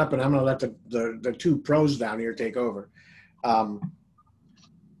going to shut up and I'm going to let the 2 pros down here take over.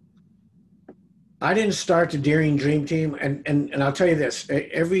 I didn't start the Daring Dream Team. And I'll tell you this,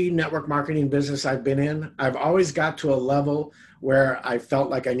 every network marketing business I've been in, I've always got to a level where I felt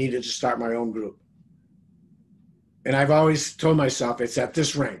like I needed to start my own group. And I've always told myself it's at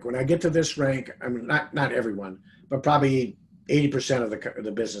this rank. When I get to this rank, I mean, not everyone, but probably 80% of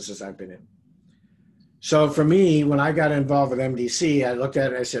the businesses I've been in. So for me, when I got involved with MDC, I looked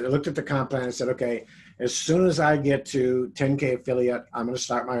at the comp plan and said, okay, as soon as I get to 10K affiliate, I'm going to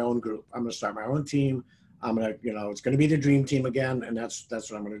start my own group. I'm going to start my own team. I'm going to, it's going to be the Dream Team again. And that's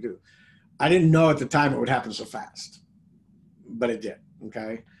what I'm going to do. I didn't know at the time it would happen so fast, but it did.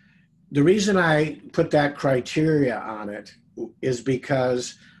 Okay. The reason I put that criteria on it is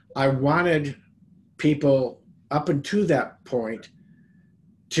because I wanted people up until that point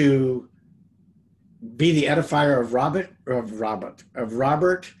to be the edifier of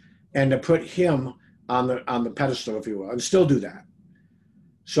Robert, and to put him on the pedestal, if you will, and still do that.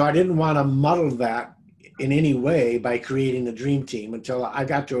 So I didn't want to muddle that in any way by creating the Dream Team until I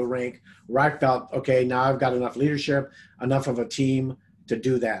got to a rank where I felt, okay, now I've got enough leadership, enough of a team to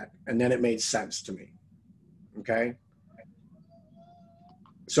do that. And then it made sense to me. Okay.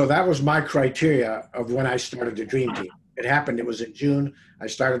 So that was my criteria of when I started the Dream Team. It happened. It was in June. I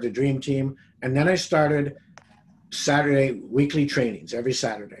started the Dream Team. And then I started Saturday weekly trainings every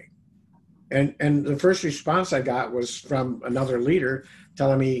Saturday. And the first response I got was from another leader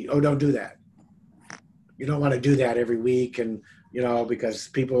telling me, oh, don't do that. You don't want to do that every week. And, because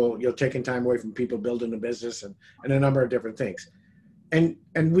you're taking time away from people building a business and a number of different things. And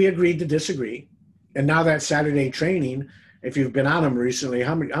we agreed to disagree. And now that Saturday training, if you've been on them recently,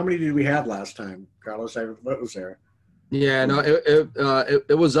 how many did we have last time, Carlos? What was there? Yeah, no,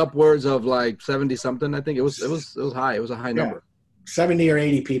 it was upwards of like 70 something. I think it was high. It was a high number. 70 or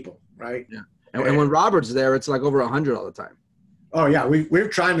 80 people, right? Yeah. And when Robert's there, it's like over 100 all the time. Oh yeah, we're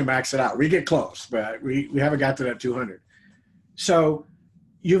trying to max it out. We get close, but we haven't got to that 200. So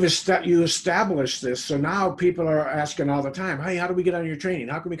you established this. So now people are asking all the time, hey, how do we get on your training?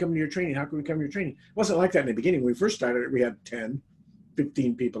 How can we come to your training? How can we come to your training? It wasn't like that in the beginning. When we first started, we had 10,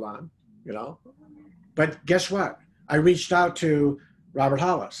 15 people on, you know. But guess what? I reached out to Robert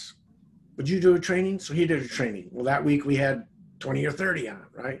Hollis. Would you do a training? So he did a training. Well, that week we had 20 or 30 on,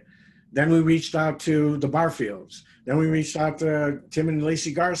 right? Then we reached out to the Barfields. Then we reached out to Tim and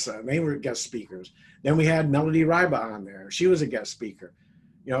Lacey Garza, and they were guest speakers. Then we had Melody Ryba on there. She was a guest speaker.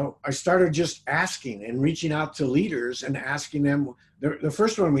 You know, I started just asking and reaching out to leaders and asking them. The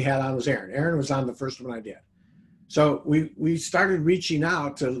first one we had on was Aaron. Aaron was on the first one I did. So we started reaching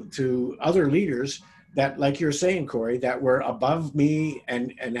out to other leaders that, like you're saying, Corey, that were above me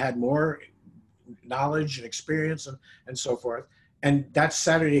and had more knowledge and experience and so forth. And that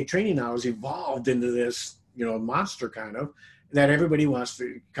Saturday training now has evolved into this, you know, monster kind of that everybody wants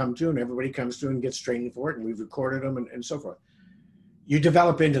to come to and everybody comes to and gets training for it. And we've recorded them and so forth. You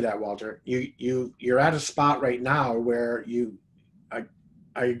develop into that, Walter. You're at a spot right now where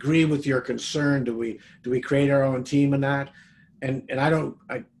I agree with your concern. Do we create our own team in that? And I don't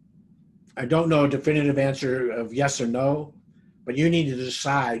know a definitive answer of yes or no, but you need to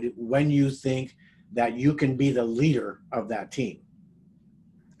decide when you think that you can be the leader of that team.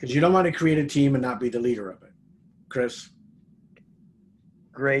 Because you don't want to create a team and not be the leader of it. Chris?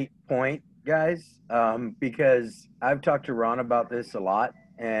 Great point, guys, because I've talked to Ron about this a lot,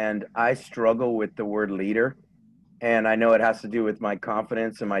 and I struggle with the word leader. And I know it has to do with my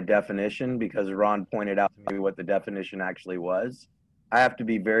confidence and my definition, because Ron pointed out to me what the definition actually was. I have to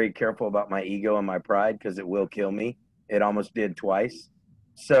be very careful about my ego and my pride because it will kill me. It almost did twice.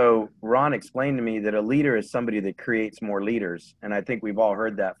 So Ron explained to me that a leader is somebody that creates more leaders. And I think we've all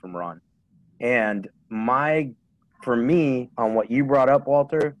heard that from Ron. And for me, on what you brought up,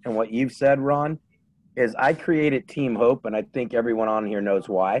 Walter, and what you've said, Ron, is I created Team Hope, and I think everyone on here knows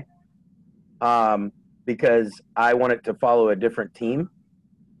why. Because I wanted to follow a different team.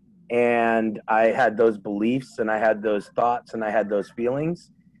 And I had those beliefs, and I had those thoughts, and I had those feelings.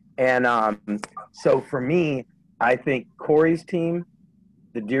 And so for me, I think Corey's team,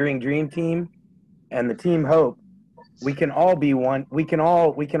 the Deering Dream team, and the Team Hope, we can all be one. We can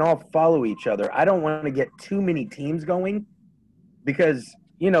all follow each other. I don't want to get too many teams going, because,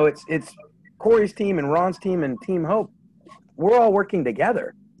 you know, it's Corey's team and Ron's team and Team Hope. We're all working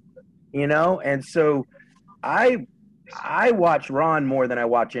together, you know? And so I watch Ron more than I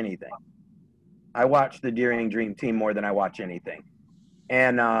watch anything. I watch the Deering Dream team more than I watch anything.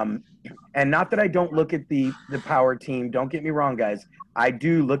 And not that I don't look at the power team. Don't get me wrong, guys. I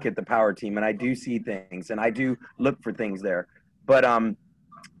do look at the power team, and I do see things, and I do look for things there. But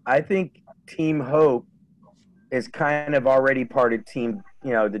I think Team Hope is kind of already part of team,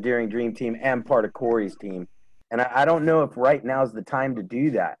 you know, the Deering Dream team, and part of Corey's team. And I don't know if right now is the time to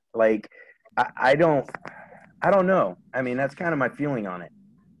do that. Like, I don't know. I mean, that's kind of my feeling on it.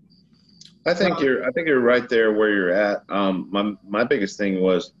 I think you're right there where you're at. My biggest thing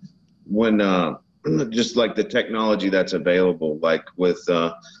was when just like the technology that's available, like with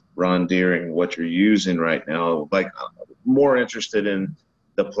Ron Deering, what you're using right now, like more interested in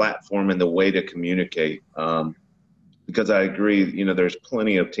the platform and the way to communicate. Because I agree, you know, there's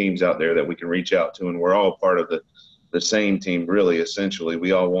plenty of teams out there that we can reach out to, and we're all part of the same team, really. Essentially,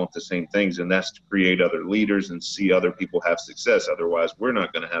 we all want the same things, and that's to create other leaders and see other people have success. Otherwise, we're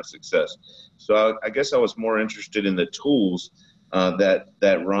not going to have success. So I guess I was more interested in the tools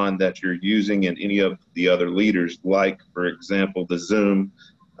that Ron, that you're using, and any of the other leaders, like, for example, the Zoom.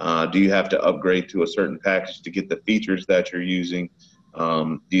 Do you have to upgrade to a certain package to get the features that you're using?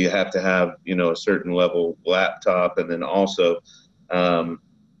 Do you have to have, you know, a certain level laptop? And then also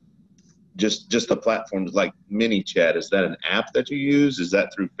just the platforms like MiniChat. Is that an app that you use? Is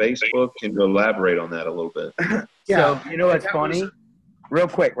that through Facebook? Can you elaborate on that a little bit? Yeah. So, you know what's funny? Real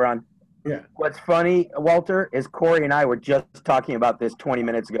quick, Ron. Yeah. What's funny, Walter, is Corey and I were just talking about this 20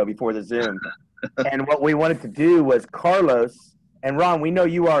 minutes ago before the Zoom. And what we wanted to do was Carlos, and Ron, we know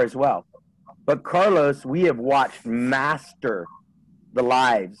you are as well. But Carlos, we have watched master the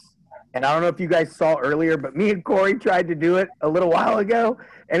lives. And I don't know if you guys saw earlier, but me and Corey tried to do it a little while ago,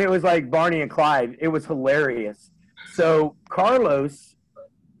 and it was like Barney and Clyde. It was hilarious. So, Carlos,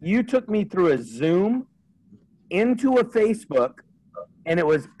 you took me through a Zoom into a Facebook, and it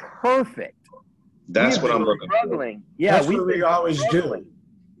was perfect. That's what I'm looking for. Struggling. Yeah, that's what we always do.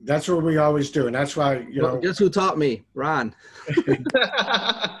 That's what we always do, and that's why Guess who taught me? Ron.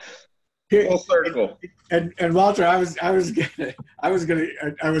 Full circle. And Walter, I was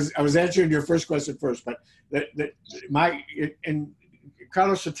answering your first question first, but and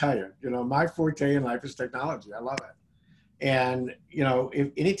Carlos should tell you, my forte in life is technology. I love it. And,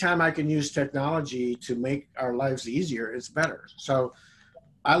 if anytime I can use technology to make our lives easier, it's better. So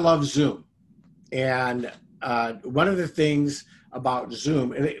I love Zoom. And one of the things about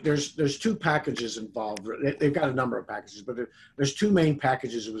Zoom, and there's two packages involved. They've got a number of packages, but there's two main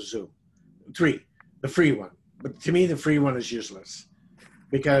packages with Zoom. Three, the free one. But to me, the free one is useless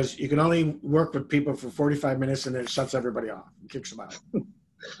because you can only work with people for 45 minutes and then it shuts everybody off and kicks them out.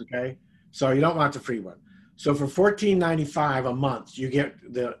 Okay? So you don't want the free one. So for $14.95 a month, you get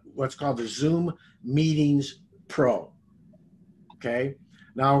what's called the Zoom Meetings Pro. Okay?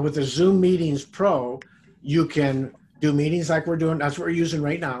 Now with the Zoom Meetings Pro, you can do meetings like we're doing. That's what we're using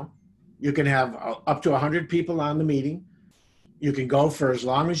right now. You can have up to 100 people on the meeting. You can go for as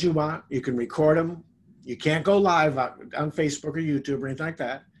long as you want. You can record them. You can't go live on Facebook or YouTube or anything like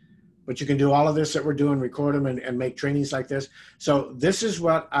that. But you can do all of this that we're doing, record them and make trainings like this. So this is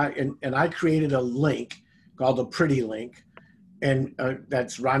what I created a link called the Pretty Link. And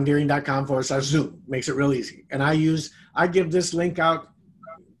that's rondeering.com/Zoom. Makes it real easy. And I give this link out,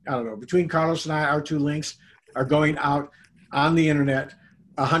 I don't know, between Carlos and I, our two links are going out on the internet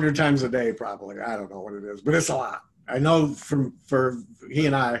 100 times a day probably. I don't know what it is, but it's a lot. I know for he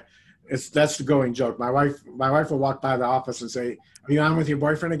and I, that's the going joke. My wife will walk by the office and say, "Are you on with your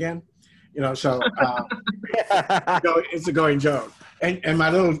boyfriend again?" So it's a going joke. And my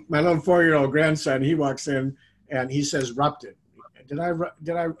little 4-year-old grandson, he walks in and he says, "Rupted." Did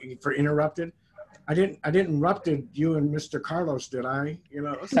I for interrupted? I didn't interrupted you and Mr. Carlos, did I?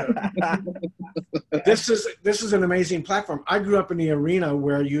 So this is an amazing platform. I grew up in the arena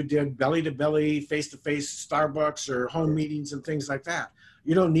where you did belly to belly, face to face Starbucks or home meetings and things like that.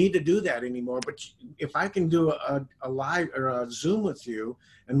 You don't need to do that anymore. But if I can do a live or a Zoom with you,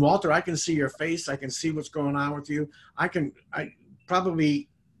 and Walter, I can see your face, I can see what's going on with you. I probably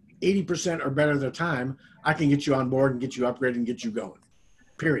 80% or better of the time, I can get you on board and get you upgraded and get you going.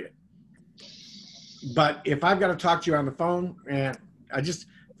 Period. But if I've got to talk to you on the phone, and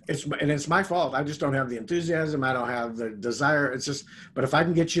it's my fault. I just don't have the enthusiasm. I don't have the desire. But if I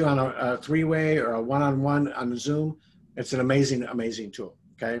can get you on a three-way or a one-on-one on Zoom, it's an amazing, amazing tool.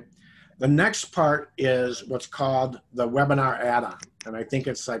 Okay. The next part is what's called the webinar add-on. And I think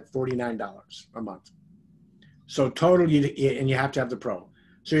it's like $49 a month. So total, and you have to have the pro.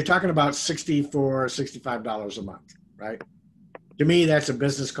 So you're talking about $64, $65 a month, right? To me, that's a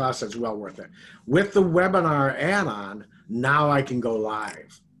business cost that's well worth it. With the webinar add-on, now I can go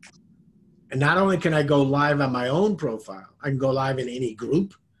live. And not only can I go live on my own profile, I can go live in any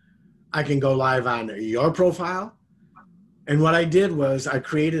group. I can go live on your profile. And what I did was I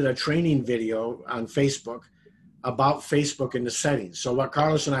created a training video on Facebook about Facebook and the settings. So what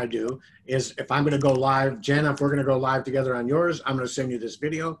Carlos and I do is if I'm going to go live, Jenna, if we're going to go live together on yours, I'm going to send you this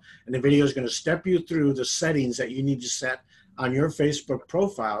video. And the video is going to step you through the settings that you need to set on your Facebook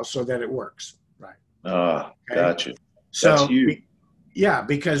profile so that it works, right? Okay? Gotcha. So, that's huge. Yeah,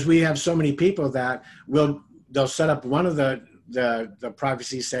 because we have so many people that they'll set up one of the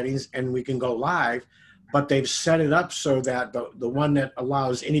privacy settings and we can go live, but they've set it up so that the one that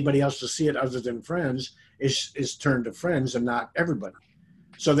allows anybody else to see it other than friends is turned to friends and not everybody.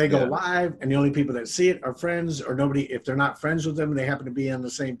 So they go live and the only people that see it are friends or nobody. If they're not friends with them and they happen to be on the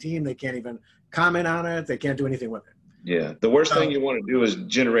same team, they can't even comment on it. They can't do anything with it. Yeah, the worst thing you want to do is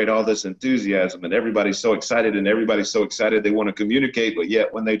generate all this enthusiasm and everybody's so excited they want to communicate, but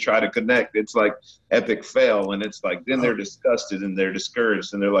yet when they try to connect, it's like epic fail, and it's like then they're disgusted and they're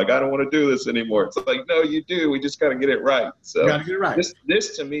discouraged and they're like, I don't want to do this anymore. It's like, no, you do. We just got to get it right. So got to get it right.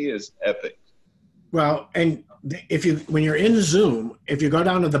 This to me is epic. Well, and when you're in Zoom, if you go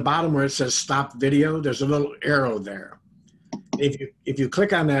down to the bottom where it says stop video, there's a little arrow there. If you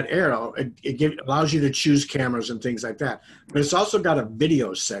click on that arrow, it allows you to choose cameras and things like that. But it's also got a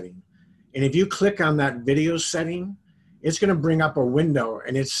video setting. And if you click on that video setting, it's going to bring up a window.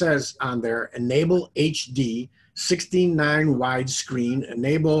 And it says on there, enable HD, 16:9 widescreen,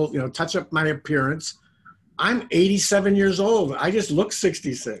 enable, touch up my appearance. I'm 87 years old. I just look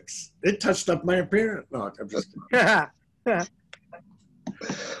 66. It touched up my appearance. No, I'm just kidding.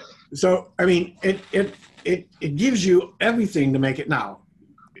 So, I mean, it gives you everything to make it. Now,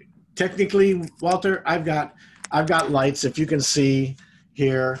 technically, Walter, I've got lights. If you can see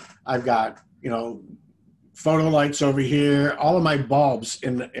here, I've got, photo lights over here. All of my bulbs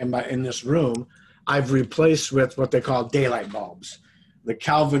in this room I've replaced with what they call daylight bulbs. The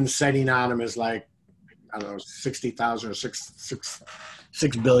Kelvin setting on them is like, I don't know, 60,000 or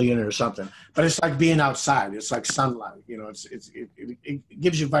 6 billion or something. But it's like being outside. It's like sunlight. You know, it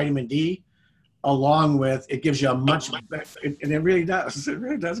gives you vitamin D, along with it gives you a much, and it really does. It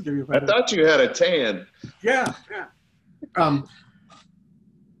really does give you I vitamin thought you had a tan. Yeah.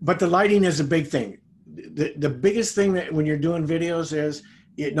 But the lighting is a big thing. The biggest thing that when you're doing videos is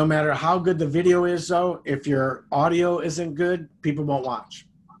no matter how good the video is, though, if your audio isn't good, people won't watch.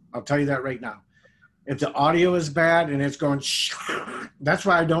 I'll tell you that right now. If the audio is bad and it's going, that's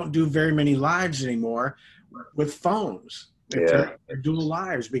why I don't do very many lives anymore with phones. Yeah. Dual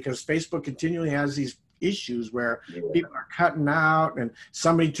lives, because Facebook continually has these issues where people are cutting out and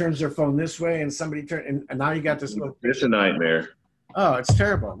somebody turns their phone this way and somebody and now you got this little. It's a nightmare. Oh, it's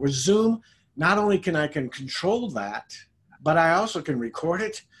terrible. With Zoom, not only can I control that, but I also can record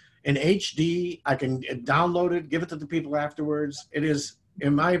it in HD. I can download it, give it to the people afterwards. It is,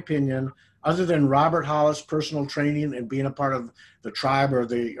 in my opinion, other than Robert Hollis personal training and being a part of the tribe or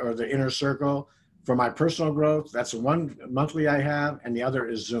the inner circle for my personal growth, that's the one monthly I have, and the other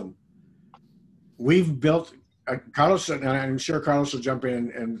is Zoom. We've built, Carlos, and I'm sure Carlos will jump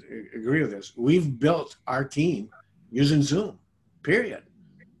in and agree with this. We've built our team using Zoom, period.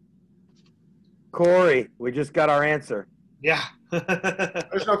 Corey, we just got our answer. Yeah.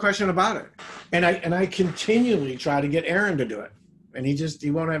 There's no question about it. And I continually try to get Aaron to do it. And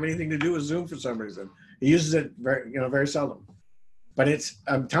he won't have anything to do with Zoom for some reason. He uses it very seldom. But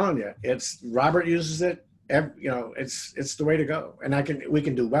I'm telling you, Robert uses it. It's the way to go. And we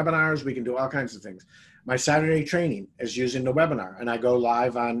can do webinars, we can do all kinds of things. My Saturday training is using the webinar, and I go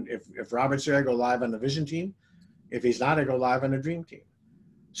live on, if Robert's there, I go live on the Vision team. If he's not, I go live on the Dream team.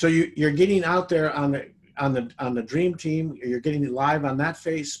 So you're getting out there on the Dream team, you're getting it live on that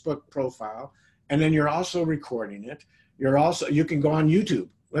Facebook profile, and then you're also recording it. You can go on YouTube.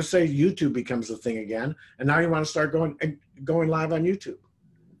 Let's say YouTube becomes a thing again, and now you want to start going live on YouTube.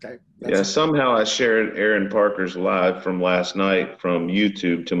 Okay. Somehow I shared Aaron Parker's live from last night from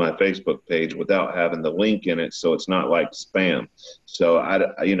YouTube to my Facebook page without having the link in it, so it's not like spam. So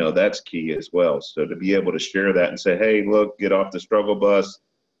that's key as well. So to be able to share that and say, hey, look, get off the struggle bus.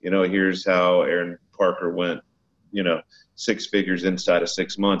 Here's how Aaron Parker went, 6 figures inside of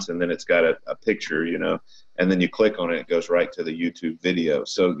 6 months, and then it's got a picture, and then you click on it, it goes right to the YouTube video.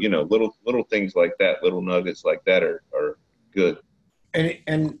 So, little things like that, little nuggets like that are good.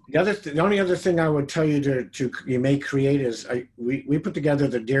 And the only other thing I would tell you you may create is we put together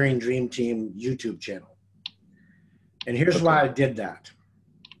the Daring Dream Team YouTube channel. And here's why I did that.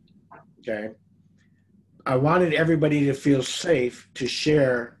 Okay. I wanted everybody to feel safe to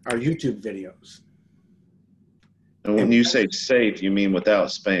share our YouTube videos. And when you say safe, you mean without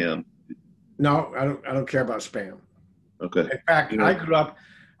spam? No, I don't care about spam. Okay. In fact,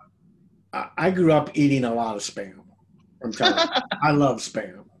 I grew up eating a lot of spam. I'm telling you, I love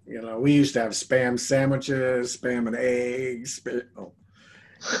spam. We used to have spam sandwiches, spam and eggs.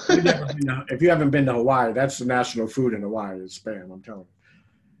 If you haven't been to Hawaii, that's the national food in Hawaii is spam. I'm telling you.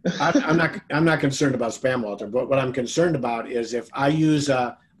 I'm not concerned about spam, Walter. But what I'm concerned about is if I use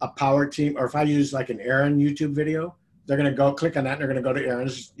a power team, or if I use like an Aaron YouTube video, they're going to go click on that and they're going to go to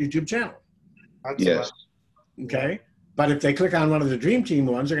Aaron's YouTube channel. Yes. Okay. But if they click on one of the Dream Team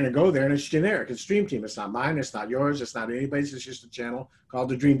ones, they're going to go there and it's generic. It's Dream Team. It's not mine. It's not yours. It's not anybody's. It's just a channel called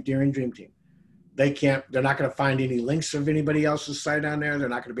the Daring Dream Team. They're not going to find any links of anybody else's site on there. They're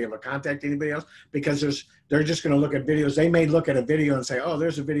not going to be able to contact anybody else because they're just going to look at videos. They may look at a video and say, oh,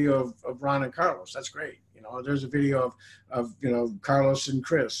 there's a video of Ron and Carlos. That's great. There's a video of Carlos and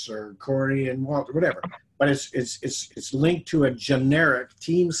Chris or Corey and Walter, whatever. But it's linked to a generic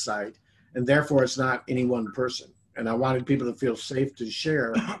team site, and therefore it's not any one person. And I wanted people to feel safe to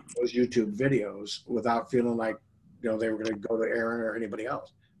share those YouTube videos without feeling like, they were going to go to Aaron or anybody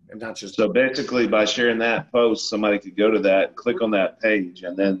else, and not just. So basically, by sharing that post, somebody could go to that, click on that page,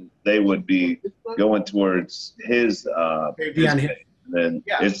 and then they would be going towards his. And then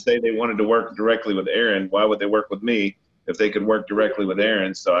say they wanted to work directly with Aaron, why would they work with me if they could work directly with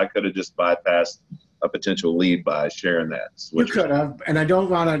Aaron? So I could have just bypassed a potential lead by sharing that. You could have, and I don't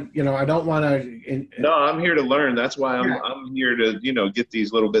want to, No, I'm here to learn. That's why I'm here to, get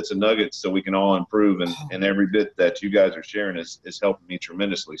these little bits of nuggets so we can all improve. And every bit that you guys are sharing is helping me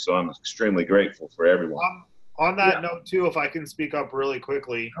tremendously. So I'm extremely grateful for everyone. On that note, too, if I can speak up really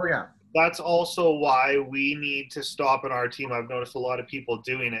quickly. Oh, yeah. That's also why we need to stop in our team. I've noticed a lot of people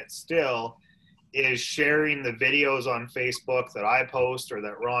doing it still, is sharing the videos on Facebook that I post or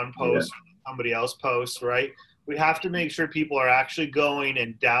that Ron posts, or somebody else posts, right? we have to make sure people are actually going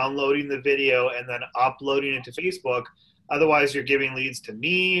and downloading the video and then uploading it to Facebook. Otherwise, you're giving leads to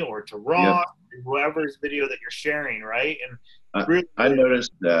me or to Ron, whoever's video that you're sharing, right? And really, I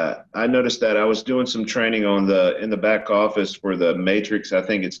noticed that. I was doing some training in the back office for the matrix. I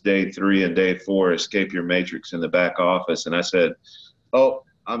think it's day 3 and day 4, escape your matrix in the back office. And I said, oh,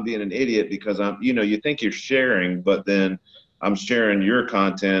 I'm being an idiot because you think you're sharing, but then I'm sharing your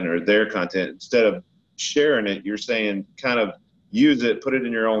content or their content. Instead of sharing it, you're saying kind of use it, put it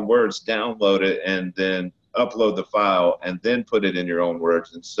in your own words, download it, and then upload the file and then put it in your own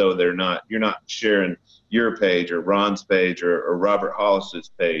words. And so you're not sharing your page or Ron's page or Robert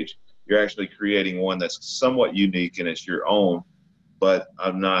Hollis's page. You're actually creating one that's somewhat unique and it's your own, but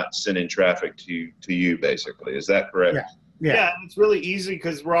I'm not sending traffic to you basically. Is that correct? Yeah, it's really easy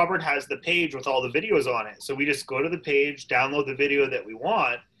because Robert has the page with all the videos on it. So we just go to the page, download the video that we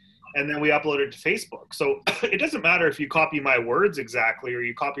want, and then we upload it to Facebook. So it doesn't matter if you copy my words exactly or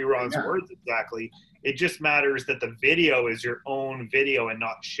you copy Ron's words exactly. It just matters that the video is your own video and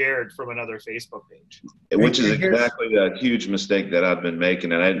not shared from another Facebook page. Which is exactly the huge mistake that I've been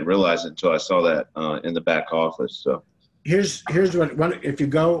making, and I didn't realize it until I saw that in the back office. So here's what if you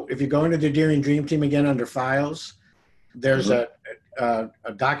go into the Daring Dream Team again under files, there's a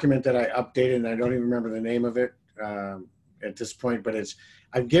document that I updated, and I don't even remember the name of it at this point, but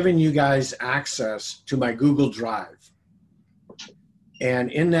I've given you guys access to my Google Drive.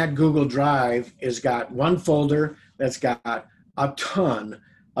 And in that Google Drive is got one folder that's got a ton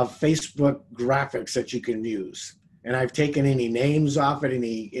of Facebook graphics that you can use. And I've taken any names off it,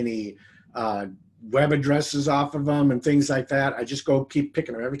 any web addresses off of them and things like that. I just keep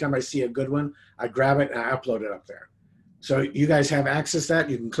picking them. Every time I see a good one, I grab it and I upload it up there. So you guys have access to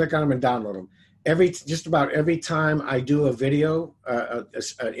that. You can click on them and download them. Just about every time I do a video,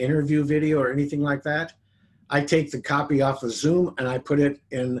 an interview video or anything like that, I take the copy off of Zoom and I put it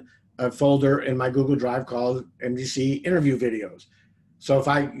in a folder in my Google Drive called MDC Interview Videos. So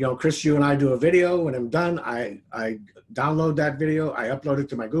if Chris, you and I do a video, when I'm done, I download that video, I upload it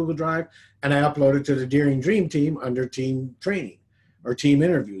to my Google Drive, and I upload it to the Daring Dream Team under team training or team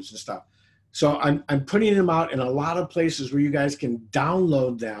interviews and stuff. So I'm putting them out in a lot of places where you guys can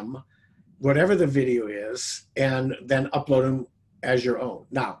download them, whatever the video is, and then upload them as your own.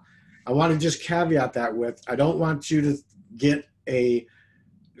 Now, I want to just caveat that with, I don't want you to get a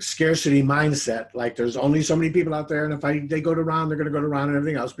scarcity mindset, like there's only so many people out there, and if they go to Ron, they're going to go to Ron and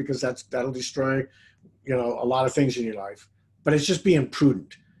everything else, because that'll destroy, a lot of things in your life. But it's just being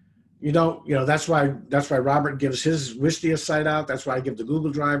prudent. That's why Robert gives his Wistia site out. That's why I give the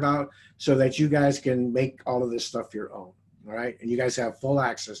Google Drive out, so that you guys can make all of this stuff your own. All right, and you guys have full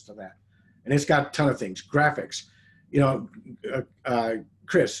access to that, and it's got a ton of things, graphics.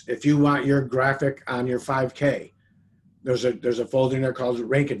 Chris, if you want your graphic on your 5K, there's a folder in there called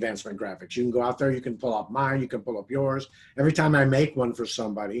Rank Advancement Graphics. You can go out there, you can pull up mine, you can pull up yours. Every time I make one for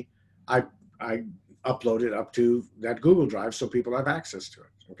somebody, I upload it up to that Google Drive so people have access to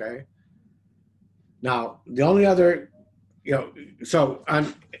it, okay? Now, the only other, so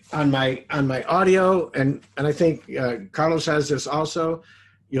on my audio, and I think Carlos has this also,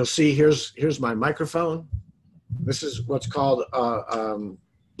 you'll see here's my microphone. This is what's called,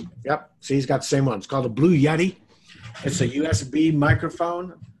 see, he's got the same one. It's called a Blue Yeti. It's a USB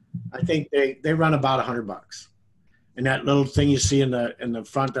microphone. I think they run about $100. And that little thing you see in the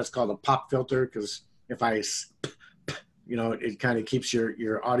front, that's called a pop filter, because if it kind of keeps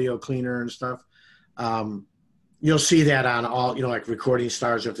your audio cleaner and stuff. You'll see that on all, like Recording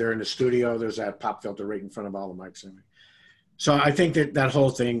Stars, if they're in the studio, there's that pop filter right in front of all the mics. So I think that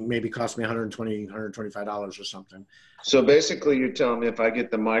whole thing maybe cost me $120, $125 or something. So basically you're telling me if I get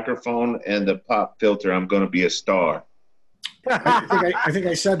the microphone and the pop filter, I'm going to be a star. I think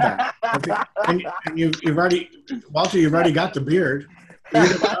I said that. And you've already, Walter, you've already got the beard.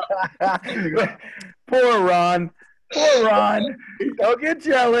 Poor Ron. Don't get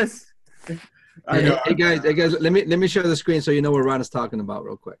jealous. Hey guys, let me share the screen so you know what Ron is talking about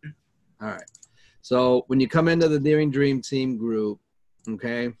real quick. All right. So when you come into the Daring Dream Team group,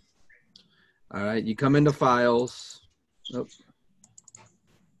 okay, all right, you come into files. Oops.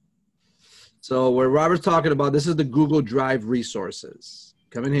 So where Robert's talking about, this is the Google Drive resources.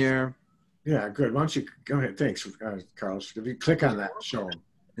 Come in here. Yeah, good. Why don't you go ahead? Thanks, Carlos. If you click on that, show them.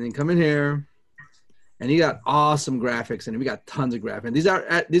 And then come in here, and you got awesome graphics, and we got tons of graphics. These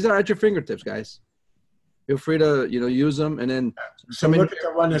are at your fingertips, guys. Feel free to use them, and then so look at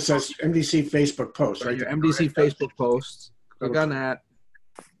the one that says MDC Facebook post, right? Your MDC Facebook posts. Click on that.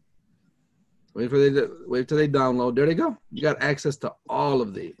 Wait till they download. There they go. You got access to all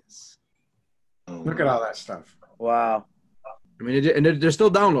of these. Look at all that stuff. Wow. I mean, and they're still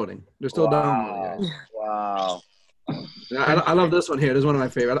downloading. They're still downloading. Guys. Wow. I love this one here. This is one of my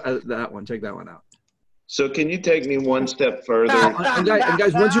favorite. That one. Check that one out. So can you take me one step further? And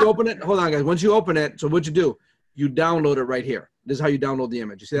guys, once you open it, hold on, guys. Once you open it, so what you do, you download it right here. This is how you download the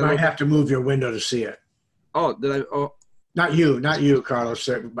image. You see that? You might have to move your window to see it. Oh, did I? Oh, not you, Carlos.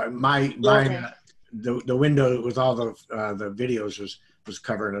 But mine, the window with all the videos was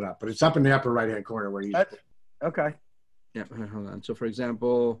covering it up. But it's up in the upper right hand corner where you. Okay. Yeah, hold on. So, for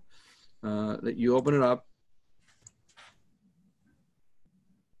example, that you open it up.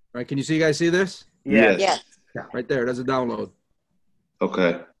 Right? Can you guys see this? Yes. Yeah. Right there. There's a download.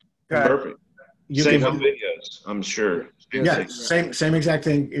 Okay. Perfect. Same with videos, I'm sure. Yeah, same exact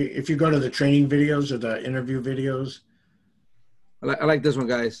thing. If you go to the training videos or the interview videos. I like this one,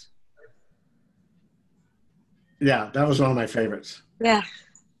 guys. Yeah, that was one of my favorites. Yeah.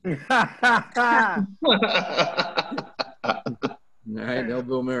 All right, no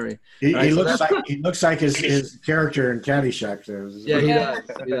Bill Murray. He looks like his character in Caddyshack. Yeah, he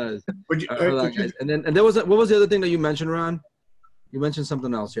does. Hold on, guys. And there was what was the other thing that you mentioned, Ron? You mentioned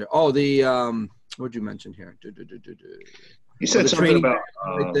something else here. Oh, the what'd you mention here? You said something about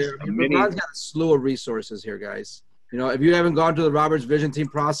right there. Ron's got a slew of resources here, guys. You know, if you haven't gone to the Roberts Vision Team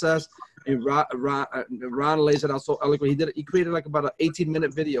process, Ron lays it out so eloquently. He created like about an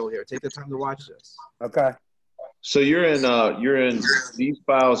 18-minute video here. Take the time to watch this. Okay. So you're in these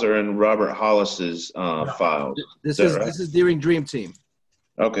files are in Robert Hollis's files. This is Deering Dream Team.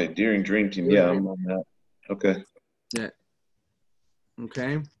 Okay, Deering Dream Team. Yeah, I'm on that. Okay. Yeah.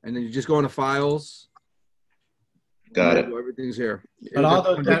 Okay, and then you just go into files. Got it. Everything's here. But all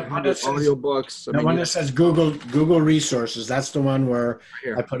that audio books. The one that says Google Resources. That's the one where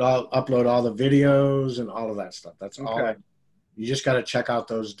I upload all the videos and all of that stuff. That's all. You just got to check out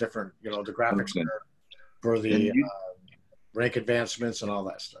those different, the graphics for the rank advancements and all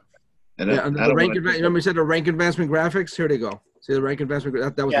that stuff. And the rank remember you said the rank advancement graphics? Here they go. See the rank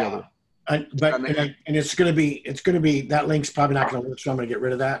advancement. That was the other. And it's going to be that link's probably not going to work, so I'm going to get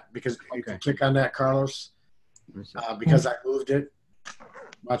rid of that because if you click on that, Carlos, because I moved it.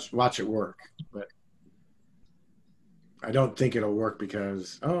 Watch it work, but I don't think it'll work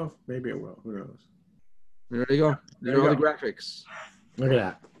because maybe it will. Who knows? There you go. There are all the graphics. Look at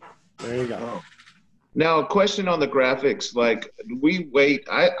that. There you go. Now, a question on the graphics. Like, we wait.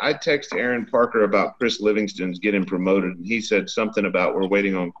 I text Aaron Parker about Chris Livingston's getting promoted, and he said something about we're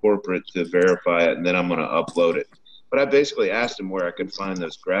waiting on corporate to verify it, and then I'm going to upload it. But I basically asked him where I could find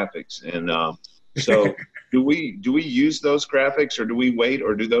those graphics, and so do we use those graphics, or do we wait,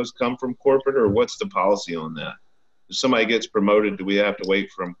 or do those come from corporate, or what's the policy on that? If somebody gets promoted, do we have to wait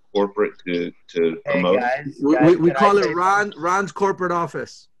from corporate to promote? Guys, we call it Ron's corporate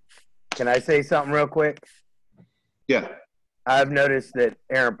office. Can I say something real quick? Yeah. I've noticed that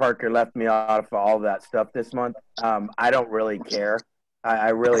Aaron Parker left me off of all that stuff this month. I don't really care. I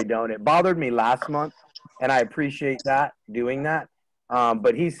really don't. It bothered me last month, and I appreciate doing that.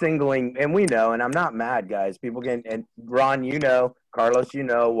 But he's singling, and we know, and I'm not mad, guys. People can, and Ron, Carlos,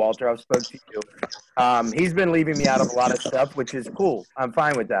 Walter, I've spoke to you. He's been leaving me out of a lot of stuff, which is cool. I'm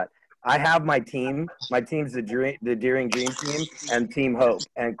fine with that. I have my team. My team's the Deering Dream Team and Team Hope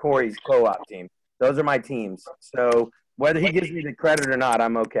and Corey's co-op team. Those are my teams. So whether he gives me the credit or not,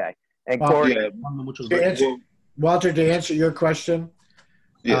 I'm okay. And Corey, Walter, to answer your question,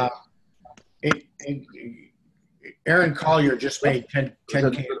 Aaron Collier just made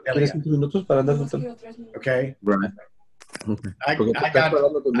 10K. Okay. Right. I got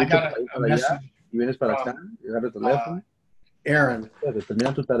a message. Aaron.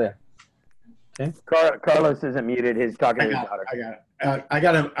 Carlos isn't muted. He's talking to his daughter. I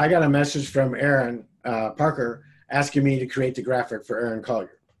got a message from Aaron Parker asking me to create the graphic for Aaron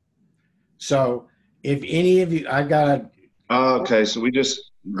Collier. So if any of you, I've got a. Okay, so we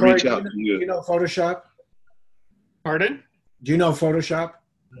just reach out to you. Do you know Photoshop? Pardon? Do you know Photoshop?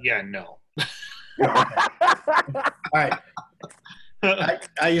 Yeah, no. All right.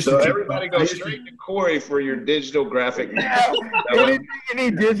 I used so to everybody go straight to Corey for your digital graphic. Anything you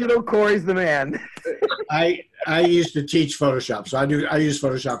need digital, Corey's the man. I used to teach Photoshop, so I use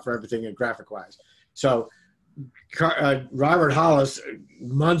Photoshop for everything and graphic wise. So Robert Hollis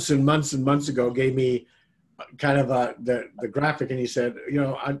months and months and months ago gave me kind of the graphic, and he said,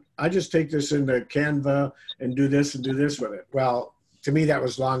 I just take this into Canva and do this with it. Well, to me that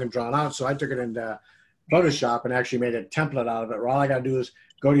was long and drawn out, so I took it into Photoshop and actually made a template out of it, where all I got to do is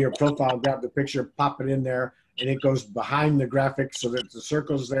go to your profile, grab the picture, pop it in there, and it goes behind the graphic so that the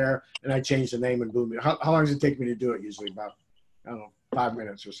circle's there, and I change the name and boom. How long does it take me to do it usually? About, 5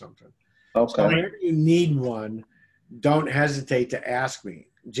 minutes or something. So Okay. whenever you need one, don't hesitate to ask me.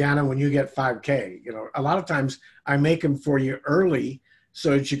 Jana, when you get 5K, you know, a lot of times I make them for you early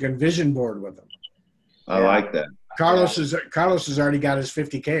so that you can vision board with them. I like that. Carlos has already got his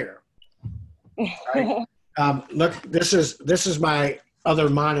 50K. Right? Look, this is my other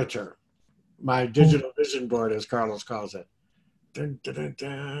monitor, my digital vision board, as Carlos calls it. Dun, dun, dun,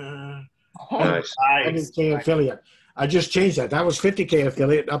 dun. Nice. 100K affiliate. I just changed that. That was 50K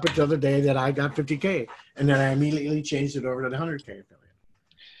affiliate up until the day that I got 50K, and then I immediately changed it over to the 100K affiliate.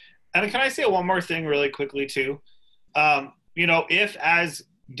 And can I say one more thing really quickly too? You know, if as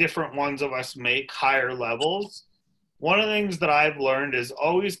different ones of us make higher levels, one of the things that I've learned is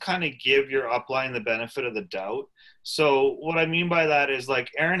always kind of give your upline the benefit of the doubt. So what I mean by that is,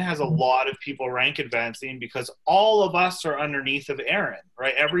 like, Aaron has a lot of people rank advancing because all of us are underneath of Aaron,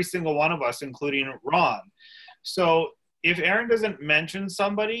 right? Every single one of us, including Ron. So if Aaron doesn't mention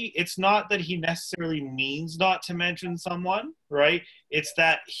somebody, it's not that he necessarily means not to mention someone, right? It's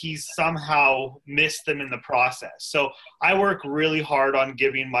that he's somehow missed them in the process. So I work really hard on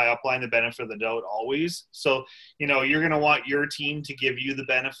giving my upline the benefit of the doubt always. So, you know, you're going to want your team to give you the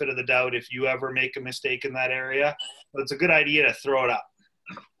benefit of the doubt if you ever make a mistake in that area. But it's a good idea to throw it up.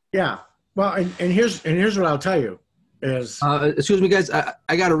 Yeah. Well, and here's what I'll tell you is excuse me, guys.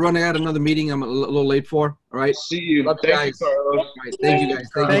 I got to run. I got another meeting I'm a little late for. All right. See you. Love you Thank guys. you, Carlos. All right, thank you, guys.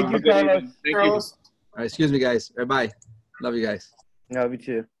 Thank you, Carlos. Thank you. Carlos? All right. Excuse me, guys. All right, bye. Love you guys. No, me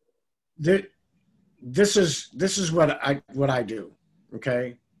too. this is what I do.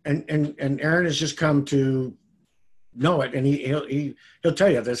 Okay. And Aaron has just come to know it, and he'll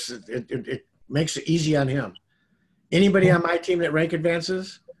tell you this. It makes it easy on him. Anybody on my team that rank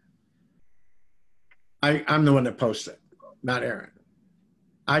advances, I'm the one that posts it, not Aaron.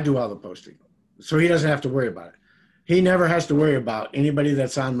 I do all the posting, so he doesn't have to worry about it. He never has to worry about anybody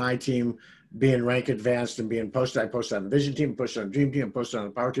that's on my team being rank advanced and being posted. I post on the Vision team, post on the Dream team, post on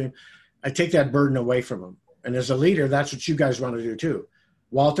the Power team. I take that burden away from him. And as a leader, that's what you guys want to do too.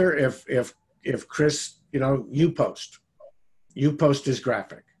 Walter, if Chris, you post his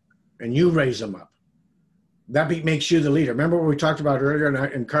graphic and you raise him up. That makes you the leader. Remember what we talked about earlier,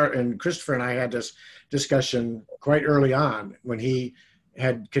 and Christopher and I had this discussion quite early on when he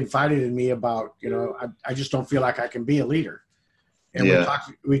had confided in me about, I just don't feel like I can be a leader. And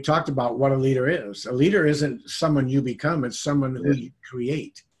we talked about what a leader is. A leader isn't someone you become, it's someone who you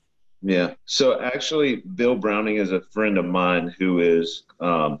create. Yeah. So actually, Bill Browning is a friend of mine who is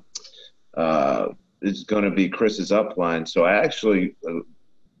going to be Chris's upline. So I actually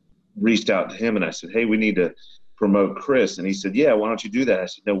reached out to him and I said, hey, we need to promote Chris. And he said, yeah, why don't you do that? I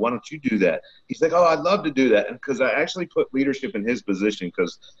said, no, why don't you do that? He's like, oh, I'd love to do that. And because I actually put leadership in his position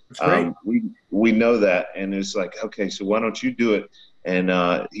because we know that. And it's like, okay, so why don't you do it? And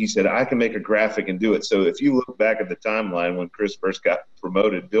he said, I can make a graphic and do it. So if you look back at the timeline when Chris first got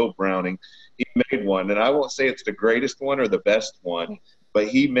promoted, Bill Browning, he made one. And I won't say it's the greatest one or the best one, but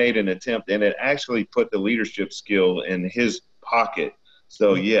he made an attempt, and it actually put the leadership skill in his pocket.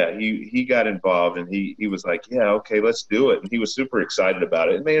 So, yeah, he got involved, and he was like, yeah, okay, let's do it. And he was super excited about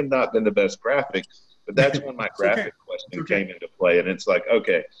it. It may have not been the best graphic, but that's when my graphic question came into play. And it's like,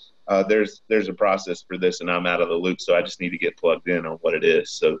 okay, there's a process for this, and I'm out of the loop, so I just need to get plugged in on what it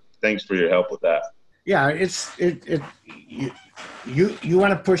is. So thanks for your help with that. Yeah, you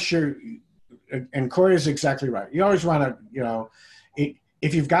want to push your – and Corey is exactly right. You always want to,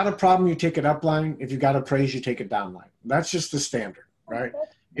 if you've got a problem, you take it upline. If you've got a praise, you take it downline. That's just the standard. Right?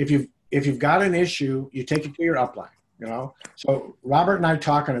 If you've got an issue, you take it to your upline, So Robert and I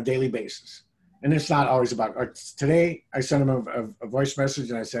talk on a daily basis, and it's not always about, today I sent him a voice message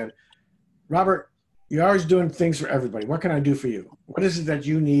and I said, Robert, you're always doing things for everybody. What can I do for you? What is it that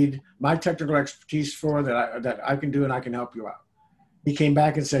you need my technical expertise for that I can do and I can help you out? He came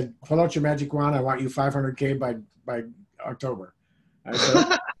back and said, pull out your magic wand. I want you 500K by October. I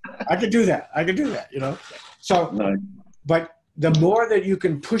said, I could do that. So, Nice. But the more that you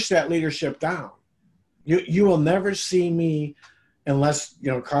can push that leadership down, you will never see me unless,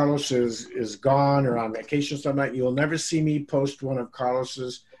 Carlos is gone or on vacation or something like that. You will never see me post one of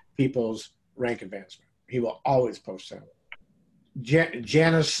Carlos's people's rank advancement. He will always post them.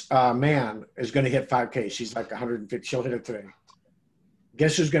 Janice Mann is going to hit 5K. She's like 150. She'll hit it today.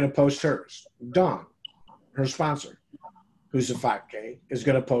 Guess who's going to post hers? Dawn, her sponsor, who's a 5K, is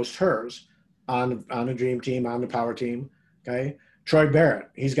going to post hers on the Dream Team, on the Power Team. Okay. Troy Barrett,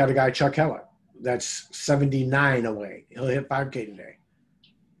 he's got a guy, Chuck Hellett, that's 79 away. He'll hit 5K today.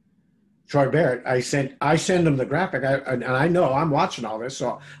 Troy Barrett, I send him the graphic, and I know I'm watching all this,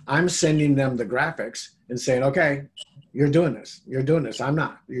 so I'm sending them the graphics and saying, okay, You're doing this. You're doing this. I'm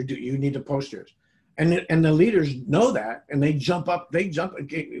not. You need to post yours. And the leaders know that, and they jump up.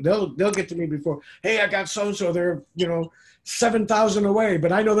 They'll get to me before. Hey, I got so and so. They're 7,000 away,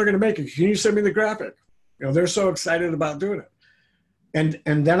 but I know they're going to make it. Can you send me the graphic? They're so excited about doing it.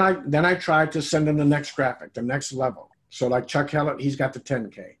 And then I try to send them the next graphic, the next level. So like Chuck Hellett, he's got the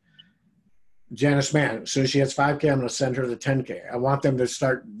 10K. Janice Mann, so she has 5K, I'm going to send her the 10K. I want them to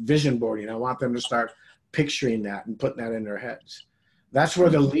start vision boarding. I want them to start picturing that and putting that in their heads. That's where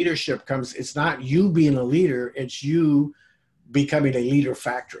the leadership comes. It's not you being a leader, it's you becoming a leader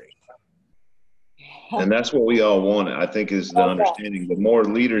factory. And that's what we all want, I think, is the understanding. The more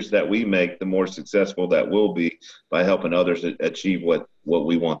leaders that we make, the more successful that we'll be by helping others achieve what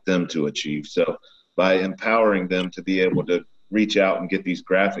we want them to achieve. So by empowering them to be able to reach out and get these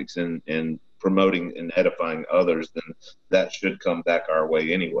graphics and promoting and edifying others, then that should come back our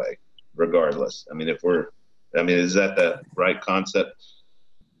way anyway, regardless. I mean, is that the right concept?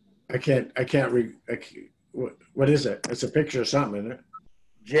 What is it? It's a picture of something, isn't it?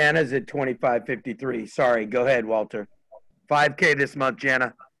 Jana's at 2553. Sorry, go ahead, Walter. 5K this month,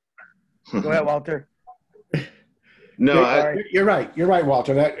 Jana. Go ahead, Walter. No, you're right. You're right,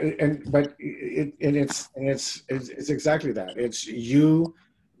 Walter. It's exactly that. It's you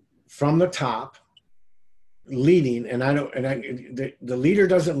from the top leading, the leader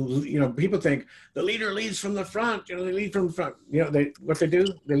doesn't. People think the leader leads from the front. They lead from the front. What they do?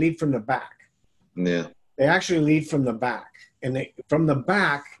 They lead from the back. Yeah. They actually lead from the back, and from the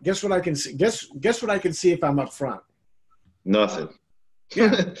back. Guess what I can see? Guess what I can see if I'm up front? Nothing.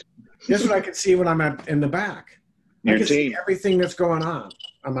 Yeah. Guess what I can see when I'm in the back? Your I can team. see everything that's going on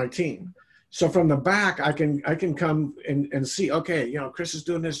my team. So from the back, I can come and see. Okay, Chris is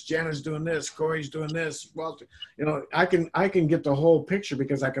doing this, Jana's doing this, Corey's doing this. Walter, I can get the whole picture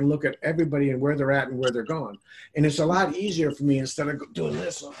because I can look at everybody and where they're at and where they're going. And it's a lot easier for me instead of doing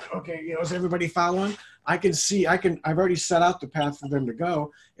this. Okay, is everybody following? I can see. I've already set out the path for them to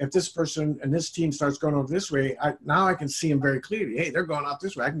go. If this person and this team starts going over this way, now I can see them very clearly. Hey, they're going out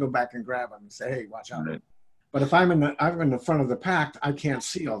this way. I can go back and grab them and say, hey, watch out. Right. But if I'm in the front of the pack, I can't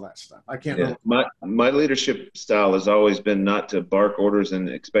see all that stuff. I can't. Yeah. My leadership style has always been not to bark orders and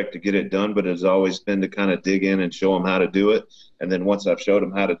expect to get it done, but it's always been to kind of dig in and show them how to do it. And then once I've showed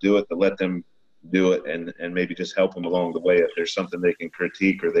them how to do it, to let them do it and maybe just help them along the way. If there's something they can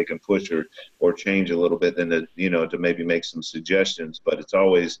critique or they can push or change a little bit, then to maybe make some suggestions. But it's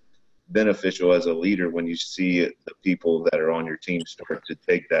always beneficial as a leader when you see the people that are on your team start to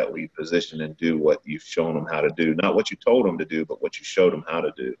take that lead position and do what you've shown them how to do, not what you told them to do, but what you showed them how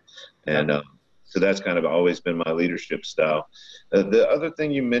to do. And so that's kind of always been my leadership style. The other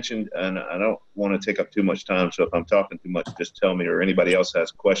thing you mentioned, and I don't want to take up too much time, so if I'm talking too much, just tell me, or anybody else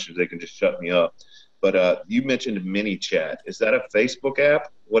has questions, they can just shut me up. But you mentioned ManyChat. Is that a Facebook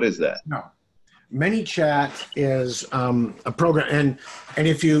app? What is that? No. ManyChat is a program, and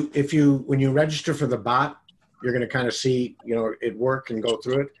if you when you register for the bot, you're going to kind of see it work and go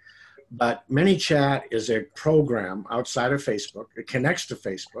through it. But ManyChat is a program outside of Facebook. It connects to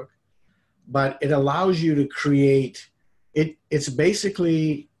Facebook, but it allows you to create. It's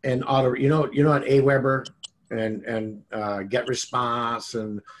basically an auto. At Aweber and GetResponse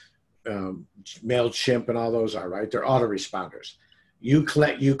and Mailchimp and all those are right. They're autoresponders. You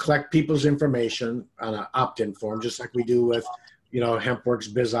collect people's information on an opt-in form, just like we do with,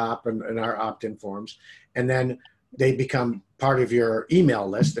 HempWorks BizOp and our opt-in forms. And then they become part of your email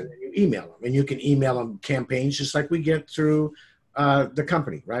list, and then you email them. And you can email them campaigns just like we get through the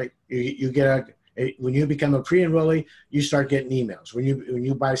company, right? You get when you become a pre-enrollee, you start getting emails. When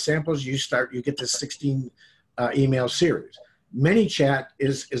you buy samples, you get this 16 email series. ManyChat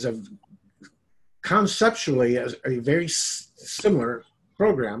is a conceptually a very similar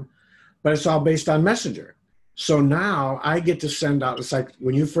program, but it's all based on Messenger. So now I get to send out, it's like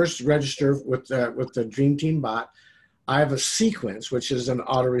when you first register with the Dream Team bot, I have a sequence, which is an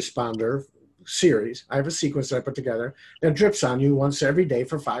autoresponder series. I have a sequence that I put together that drips on you once every day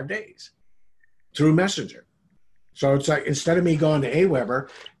for 5 days through Messenger. So it's like, instead of me going to Aweber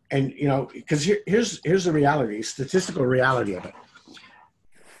and, because here's the reality, statistical reality of it.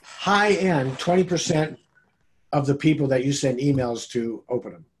 High end, 20% of the people that you send emails to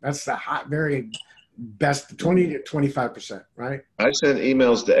open them. That's the very best, 20 to 25%, right? I sent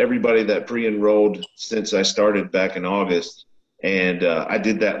emails to everybody that pre-enrolled since I started back in August. And I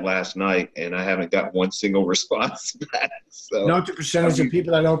did that last night, and I haven't got one single response back. So, note the percentage of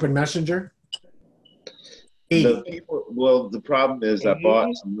people that open Messenger? 80. The problem is I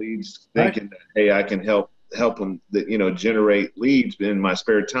bought some leads thinking that, hey, I can help help them, generate leads in my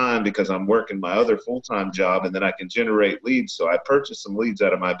spare time because I'm working my other full-time job, and then I can generate leads. So I purchased some leads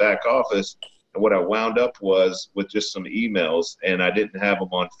out of my back office, and what I wound up was with just some emails, and I didn't have them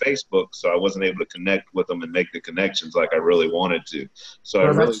on Facebook, so I wasn't able to connect with them and make the connections like I really wanted to.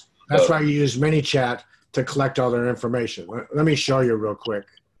 So well, that's why you use ManyChat to collect all their information. Let me show you real quick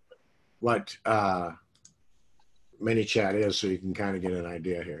what ManyChat is, so you can kind of get an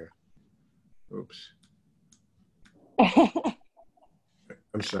idea here. Oops.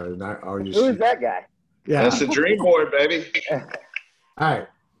 I'm sorry. Who is that guy? Yeah. That's the dream board, baby. All right.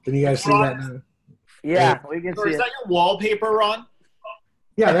 Can you guys see that now? Yeah, we can see Is it. that your wallpaper, Ron?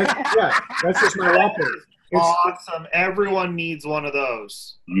 Yeah, that's just my wallpaper. Awesome. Everyone needs one of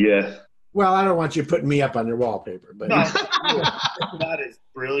those. Yeah. Well, I don't want you putting me up on your wallpaper, but No, that is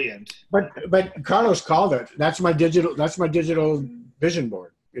brilliant. but Carlos called it. That's my digital vision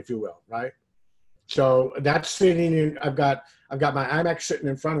board, if you will, right? So that's sitting in. I've got my iMac sitting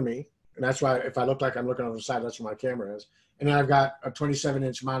in front of me, and that's why if I look like I'm looking over the side, that's where my camera is. And then I've got a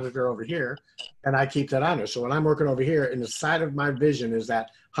 27-inch monitor over here, and I keep that on there. So when I'm working over here, in the side of my vision is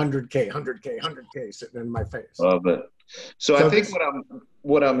that 100K sitting in my face. Love it. So I think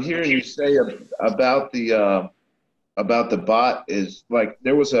what I'm hearing you say about the bot is, like,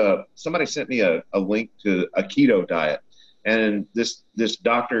 there was somebody sent me a link to a keto diet, and this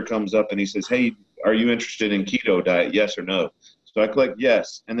doctor comes up and he says, "Hey, are you interested in keto diet? Yes or no?" So I clicked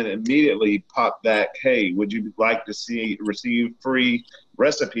yes, and then it immediately popped back, "Hey, would you like to receive free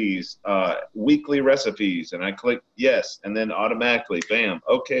recipes, weekly recipes?" And I clicked yes, and then automatically, bam,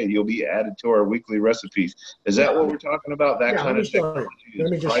 okay, you'll be added to our weekly recipes. Is that what we're talking about? That kind of technology?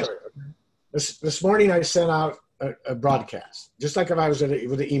 Let me just show you. This morning I sent out a broadcast, just like if I was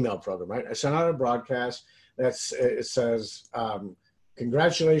with the email program, right? I sent out a broadcast it says,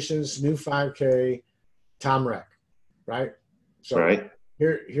 "Congratulations, new 5K, Tom Reck," right? So right.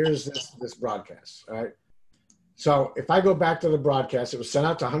 Here's this broadcast, all right? So if I go back to the broadcast, it was sent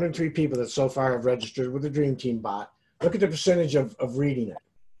out to 103 people that so far have registered with the Dream Team bot. Look at the percentage of reading it,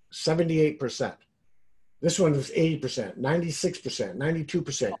 78%. This one was 80%, 96%,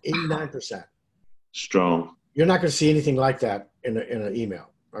 92%, 89%. Strong. You're not going to see anything like that in an email,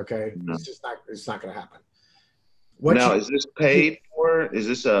 okay? No. It's not going to happen. Is this paid for? Is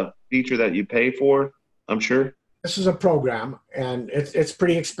this a feature that you pay for? I'm sure. This is a program, and it's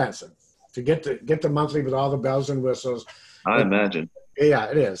pretty expensive to get the monthly with all the bells and whistles. I imagine. Yeah,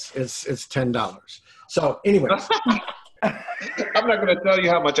 it is. It's $10. So, anyways, I'm not going to tell you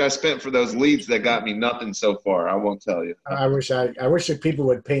how much I spent for those leads that got me nothing so far. I won't tell you. I wish that people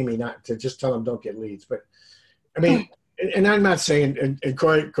would pay me not to just tell them don't get leads. But I mean, and I'm not saying, and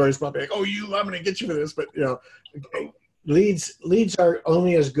Corey's probably like, "Oh, I'm going to get you for this," but leads are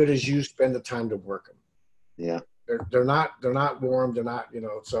only as good as you spend the time to work them. Yeah. They're not warm. They're not,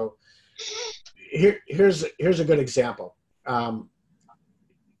 so here's a good example. Just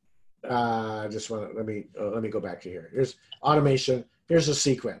want to, let me go back to here. Here's automation. Here's a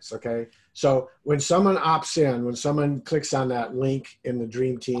sequence. Okay. So when someone opts in, when someone clicks on that link in the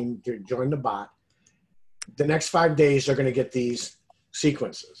Dream Team to join the bot, the next 5 days they're going to get these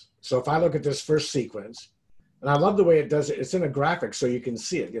sequences. So if I look at this first sequence, and I love the way it does it, it's in a graphic so you can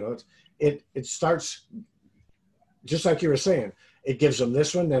see it. It starts just like you were saying. It gives them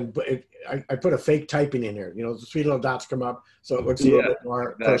this one, then I put a fake typing in here. The 3 little dots come up, so it looks a little bit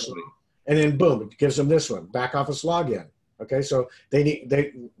more personal. And then boom, it gives them this one, back office login. Okay, so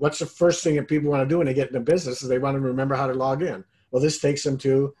what's the first thing that people want to do when they get into business is they want to remember how to log in. Well, this takes them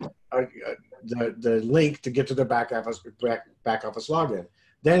to the link to get to their back office login.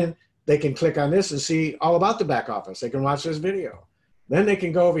 Then they can click on this and see all about the back office. They can watch this video. Then they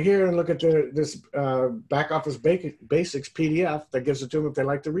can go over here and look at this back office basics PDF that gives it to them if they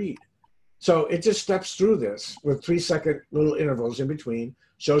like to read. So it just steps through this with 3-second little intervals in between,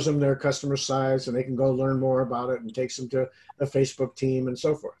 shows them their customer size, and they can go learn more about it, and takes them to a Facebook team and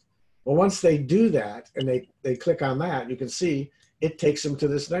so forth. Well, once they do that and they click on that, you can see it takes them to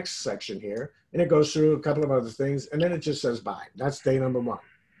this next section here, and it goes through a couple of other things, and then it just says bye. That's day number 1.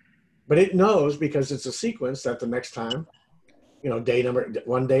 But it knows, because it's a sequence, that the next time, 1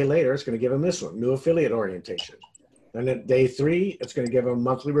 day later, it's going to give them this one, new affiliate orientation. And then day 3, it's going to give them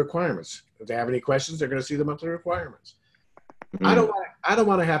monthly requirements. If they have any questions, they're going to see the monthly requirements. I don't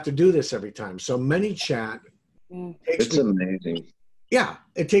want to have to do this every time. So ManyChat It's amazing. Yeah,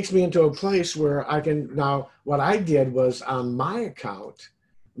 it takes me into a place where I can now. What I did was on my account.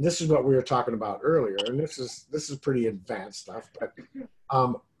 This is what we were talking about earlier, and this is pretty advanced stuff. But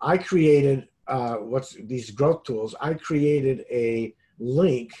I created these growth tools. I created a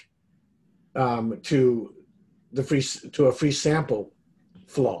link to a free sample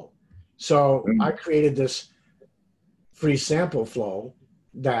flow. So I created this free sample flow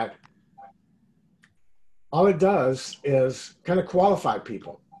that all it does is kind of qualify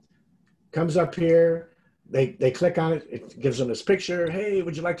people. Comes up here, they click on it, it gives them this picture. Hey,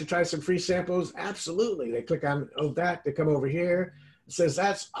 would you like to try some free samples? Absolutely. They click on that, they come over here. It says,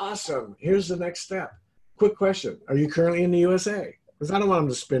 that's awesome. Here's the next step. Quick question. Are you currently in the USA? Because I don't want them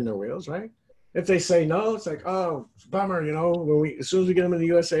to spin their wheels, right? If they say no, it's like, oh, bummer, you know, as soon as we get them in the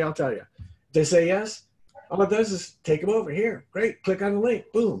USA, I'll tell you. If they say yes, all it does is take them over here. Great, click on the link,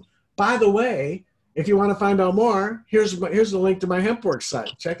 boom. By the way, if you want to find out more, here's the link to my HempWorks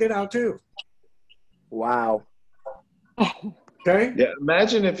site. Check it out too. Wow. Okay? Yeah,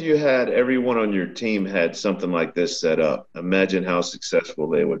 imagine if you had everyone on your team had something like this set up. Imagine how successful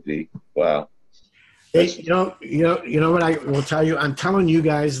they would be. Wow. Hey, you know what I will tell you? I'm telling you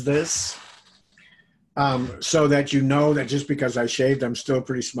guys this so that you know that just because I shaved, I'm still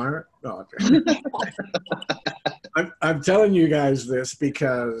pretty smart. No, okay. I'm telling you guys this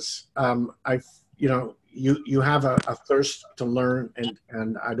because you have a thirst to learn,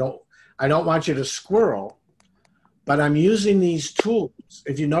 and I don't want you to squirrel, but I'm using these tools.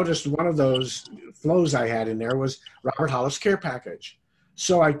 If you noticed, one of those flows I had in there was Robert Hollis Care Package.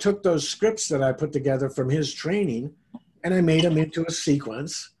 So I took those scripts that I put together from his training and I made them into a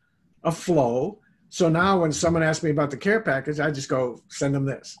sequence, a flow. So now when someone asks me about the care package, I just go, send them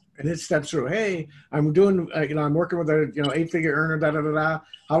this. And it steps through, hey, I'm doing, I'm working with a, 8-figure earner, da-da-da-da.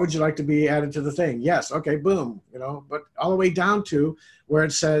 How would you like to be added to the thing? Yes. Okay, boom, but all the way down to where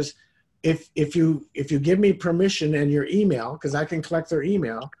it says, if you give me permission and your email, because I can collect their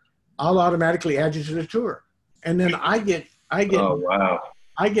email, I'll automatically add you to the tour. And then I get Oh, wow.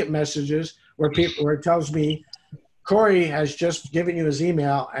 I get messages where it tells me Corey has just given you his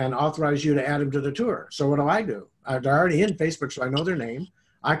email and authorized you to add him to the tour. So what do? They're already in Facebook, so I know their name.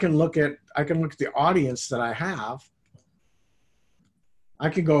 I can look at the audience that I have. I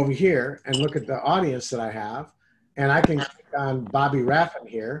can go over here and look at the audience that I have, and I can click on Bobby Raffin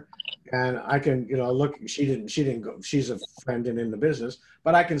here, and I can look. She didn't go. She's a friend and in the business,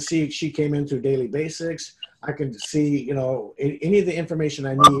 but I can see she came in through Daily Basics. I can see, any of the information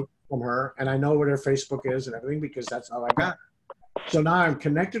I need from her, and I know what her Facebook is and everything because that's how I got her. So now I'm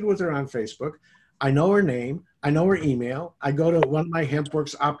connected with her on Facebook. I know her name. I know her email. I go to one of my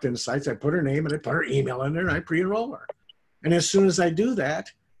HempWorks opt-in sites. I put her name and I put her email in there and I pre-enroll her. And as soon as I do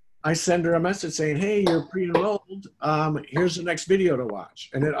that, I send her a message saying, hey, you're pre-enrolled. Here's the next video to watch.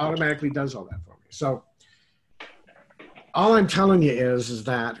 And it automatically does all that for me. So all I'm telling you is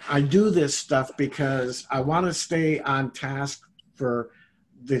that I do this stuff because I want to stay on task for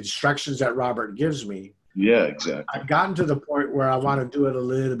the instructions that Robert gives me. Yeah, exactly. I've gotten to the point where I want to do it a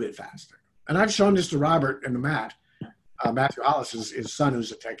little bit faster. And I've shown this to Robert and to Matt. Matthew Hollis is his son,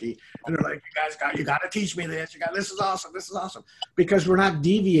 who's a techie. And they're like, you got to teach me this. This is awesome. This is awesome. Because we're not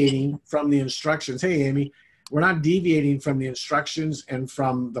deviating from the instructions. Hey, Amy, we're not deviating from the instructions and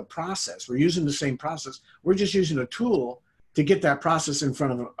from the process. We're using the same process. We're just using a tool to get that process in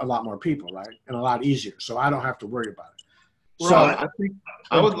front of a lot more people, right? And a lot easier. So I don't have to worry about it. So I think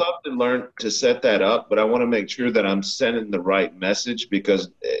I would love to learn to set that up, but I want to make sure that I'm sending the right message because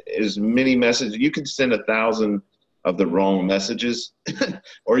as many messages, you can send 1,000 of the wrong messages,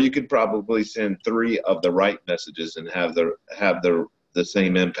 or you could probably send 3 of the right messages and have the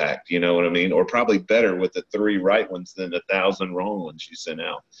same impact. You know what I mean? Or probably better with the 3 right ones than 1,000 wrong ones you send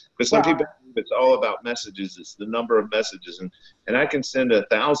out. Because some people, it's all about messages. It's the number of messages, and I can send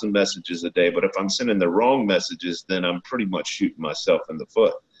 1,000 messages a day. But if I'm sending the wrong messages, then I'm pretty much shooting myself in the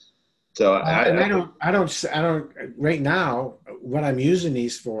foot. So I don't. Right now, what I'm using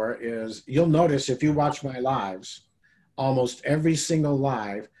these for is you'll notice if you watch my lives, almost every single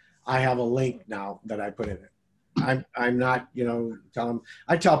live, I have a link now that I put in it. I'm not,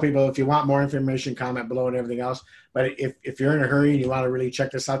 I tell people if you want more information, comment below and everything else. But if you're in a hurry and you want to really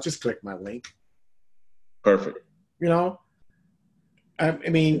check this out, just click my link. Perfect. I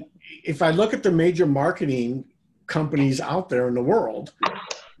mean, if I look at the major marketing companies out there in the world,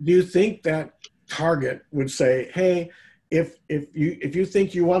 do you think that Target would say, hey, if you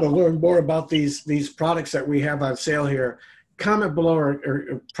think you want to learn more about these products that we have on sale here, comment below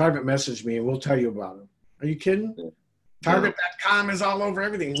or private message me and we'll tell you about them. Are you kidding? Target.com is all over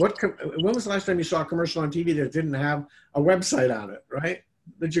everything. When was the last time you saw a commercial on TV that didn't have a website on it, right?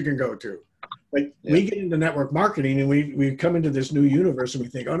 That you can go to. Like we get into network marketing and we come into this new universe and we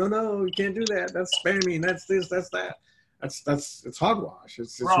think, oh no, you can't do that. That's spamming. That's this, that's that. It's hogwash.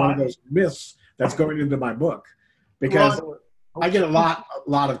 It's one of those myths that's going into my book because I get a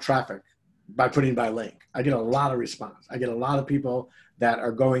lot of traffic by putting by link. I get a lot of response. I get a lot of people that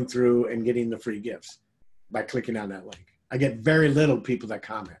are going through and getting the free gifts by clicking on that link. I get very little people that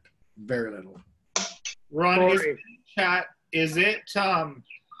comment. Very little. Ron, is chat, is it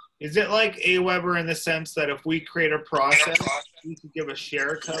like Aweber in the sense that if we create a process, we could give a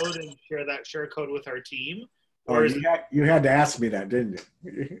share code and share that share code with our team? Or you had to ask me that, didn't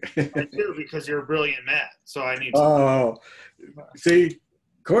you? I do, because you're a brilliant man. So I need to. Oh, see,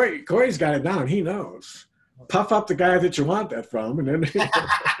 Corey's got it down. He knows. Puff up the guy that you want that from, and then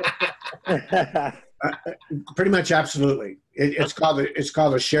pretty much absolutely. It's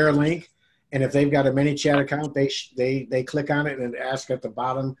called a share link, and if they've got a ManyChat account, they click on it and ask at the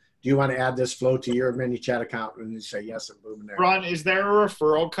bottom, do you want to add this flow to your ManyChat account? And you say yes, and boom, and there. Ron, is there a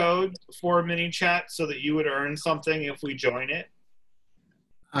referral code for ManyChat so that you would earn something if we join it?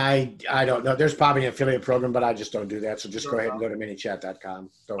 I don't know. There's probably an affiliate program, but I just don't do that. So just go ahead and go to ManyChat.com.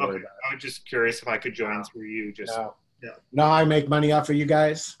 Don't worry about it. I was just curious if I could join through you. No, I make money off of you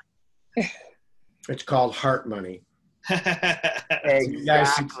guys. It's called heart money. Exactly. You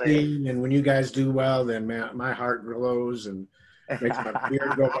guys succeed, and when you guys do well, then my heart glows and makes my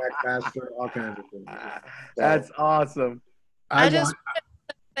beard go back faster, all kinds of things. That's awesome. I just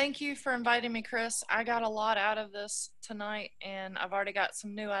thank you for inviting me, Chris. I got a lot out of this tonight, and I've already got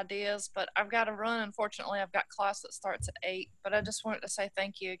some new ideas, but I've got to run. Unfortunately, I've got class that starts at 8, but I just wanted to say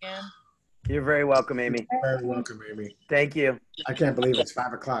thank you again. You're very welcome, Amy. You're very welcome, Amy. Thank you. I can't believe it's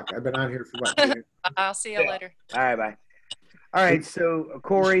 5 o'clock. I've been on here for what? I'll see you later. All right, bye. All right, so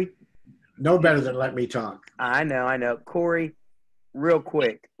Corey. No better than let me talk. I know. Corey, real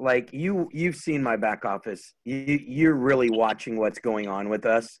quick, like you've seen my back office. You're really watching what's going on with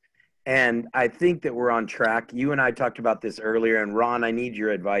us. And I think that we're on track. You and I talked about this earlier, and Ron, I need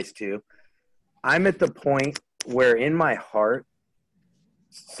your advice too. I'm at the point where in my heart,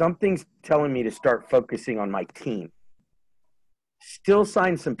 something's telling me to start focusing on my team. Still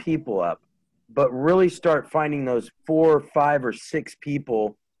sign some people up, but really start finding those 4, 5, or 6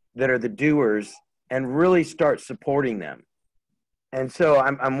 people that are the doers and really start supporting them. And so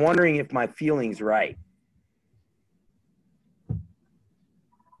I'm wondering if my feeling's right.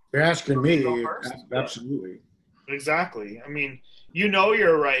 You're asking me. Absolutely. Exactly. I mean,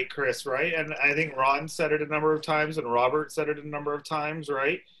 you're right, Chris, right? And I think Ron said it a number of times and Robert said it a number of times,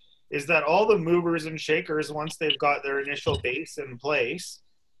 right? Is that all the movers and shakers, once they've got their initial base in place,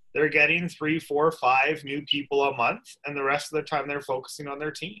 they're getting 3, 4, 5 new people a month, and the rest of the time they're focusing on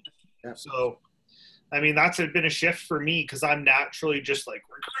their team. Yeah. So, I mean, that's been a shift for me because I'm naturally just like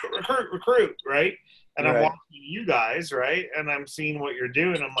recruit, right? And I'm watching you guys, right? And I'm seeing what you're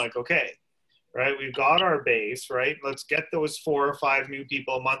doing. I'm like, okay, right? We've got our base, right? Let's get those 4 or 5 new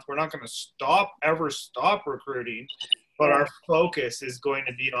people a month. We're not going to ever stop recruiting, but our focus is going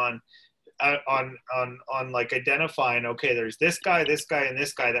to be on like identifying, okay, there's this guy, and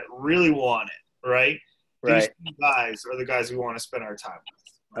this guy that really want it, right? These 2 guys are the guys we want to spend our time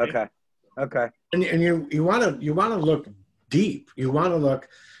with. Right? Okay. And you want to look deep. You want to look.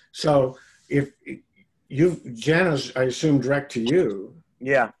 So if Jana's, I assume, direct to you.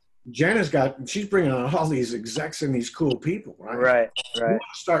 Yeah. She's bringing on all these execs and these cool people, right? Right. You want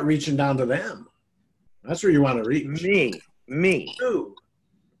to start reaching down to them. That's where you want to reach. Me. You.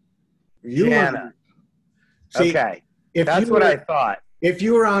 Jana. See, okay. That's what I thought. If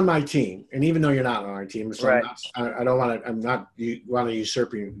you were on my team, and even though you're not on our team, so right. I don't want to. I'm not want to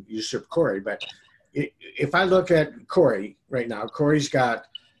usurp Corey, but if I look at Corey right now, Corey's got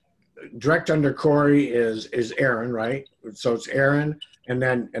direct under Corey is Aaron, right? So it's Aaron, and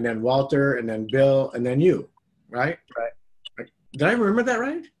then Walter, and then Bill, and then you, right? Right. Did I remember that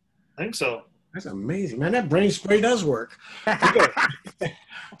right? I think so. That's amazing, man. That brain spray does work.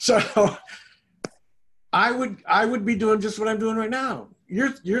 So I would be doing just what I'm doing right now.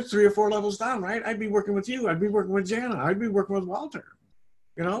 You're 3 or 4 levels down, right? I'd be working with you. I'd be working with Jana. I'd be working with Walter.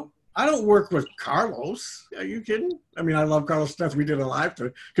 You know, I don't work with Carlos. Are you kidding? I mean, I love Carlos stuff. We did a live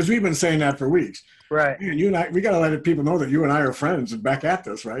because we've been saying that for weeks. Right. You and I, we got to let people know that you and I are friends and back at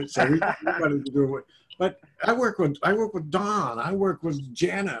this, right? So we wanted to do it. But I work with Dawn. I work with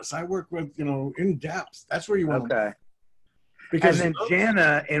Janice. I work with, in depth. That's where you want to. Okay. Because and then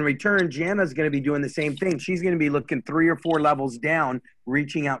Jana, in return, Jana's going to be doing the same thing. She's going to be looking 3 or 4 levels down,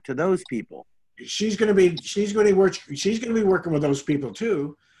 reaching out to those people. She's going to be working with those people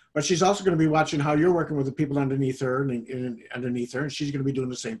too, but she's also going to be watching how you're working with the people underneath her and she's going to be doing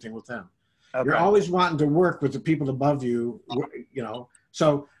the same thing with them. Okay. You're always wanting to work with the people above you,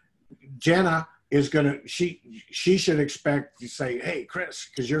 So Jana is she should expect to say, hey, Chris,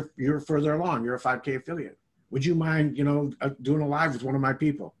 because you're further along, you're a 5K affiliate. Would you mind, doing a live with one of my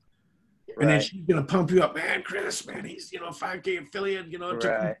people? And then she's going to pump you up, man, Chris, man, he's, 5K affiliate, it took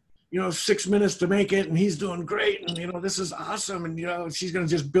him, 6 minutes to make it, and he's doing great, and this is awesome, and she's going to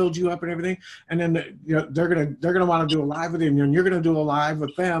just build you up and everything, and then they're going to want to do a live with you, and you're going to do a live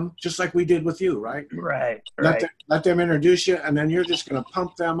with them, just like we did with you, right? Let them introduce you, and then you're just going to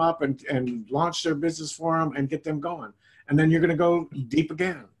pump them up and launch their business for them and get them going, and then you're going to go deep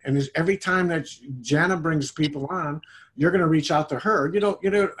again. And every time that Jana brings people on, you're going to reach out to her. You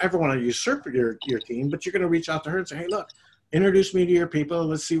don't ever want to usurp your team, but you're going to reach out to her and say, hey, look, introduce me to your people.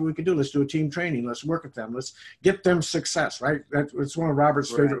 Let's see what we can do. Let's do a team training. Let's work with them. Let's get them success, right? That's one of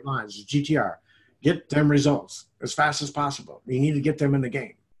Robert's favorite lines, is GTR. Get them results as fast as possible. You need to get them in the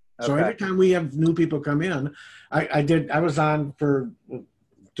game. So every time we have new people come in, I was on for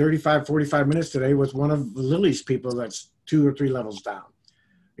 35, 45 minutes today with one of Lily's people that's 2 or 3 levels down.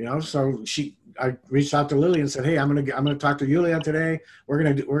 So I reached out to Lily and said, hey, I'm gonna talk to Yulia today. We're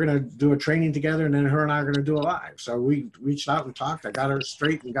gonna do a training together, and then her and I are gonna do a live. So we reached out and talked. I got her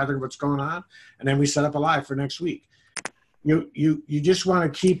straight and got her what's going on, and then we set up a live for next week. You just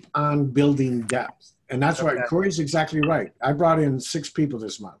want to keep on building depth, and that's why Corey's exactly right. I brought in 6 people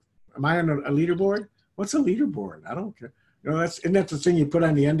this month. Am I on a leaderboard? What's a leaderboard? I don't care. Isn't that the thing you put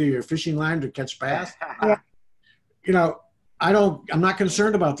on the end of your fishing line to catch bass? I'm not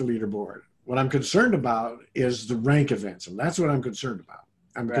concerned about the leaderboard. What I'm concerned about is the rank events, and that's what I'm concerned about.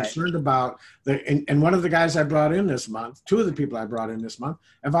 I'm concerned about and one of the guys I brought in this month, 2 of the people I brought in this month,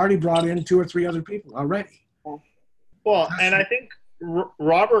 have already brought in 2 or 3 other people already. Well, and I think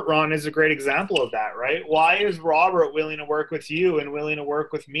Robert, Ron, is a great example of that, right? Why is Robert willing to work with you and willing to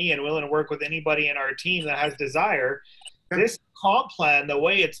work with me and willing to work with anybody in our team that has desire? This comp plan, the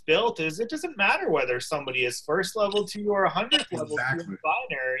way it's built, is it doesn't matter whether somebody is first level to you or 100th level to you in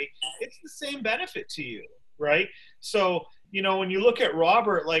binary. It's the same benefit to you, right? So, when you look at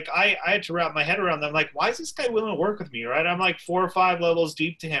Robert, like I had to wrap my head around them. Like, why is this guy willing to work with me, right? I'm like 4 or 5 levels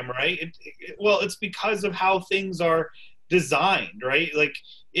deep to him, right? Well, it's because of how things are designed, right? Like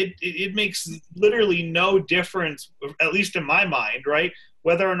it makes literally no difference, at least in my mind, right?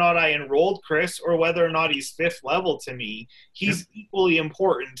 Whether or not I enrolled Chris or whether or not he's 5th level to me, he's equally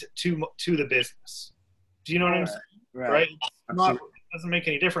important to the business. Do you know what I'm saying? Right? It doesn't make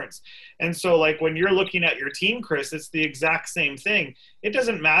any difference. And so, like, when you're looking at your team, Chris, it's the exact same thing. It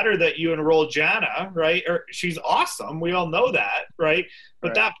doesn't matter that you enroll Jana, right? Or she's awesome. We all know that, right?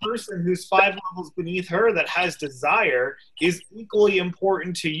 But that person who's 5 levels beneath her that has desire is equally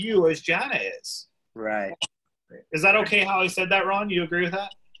important to you as Jana is. Right. Is that okay how I said that, Ron? You agree with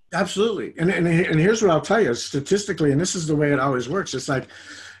that? Absolutely. And here's what I'll tell you, statistically, and this is the way it always works. It's like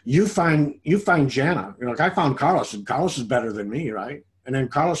you find Jana. Like I found Carlos, and Carlos is better than me, right? And then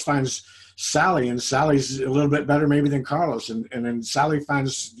Carlos finds Sally, and Sally's a little bit better maybe than Carlos. And then Sally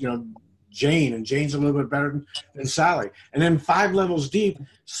finds, Jane, and Jane's a little bit better than Sally. And then 5 levels deep,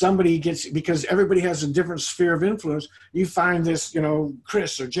 somebody gets, because everybody has a different sphere of influence, you find this,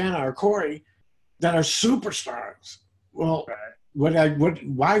 Chris or Jana or Corey that are superstars. Well,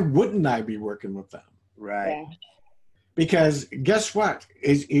 why wouldn't I be working with them? Right. Because guess what?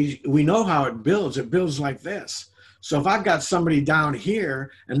 We know how it builds. It builds like this. So if I've got somebody down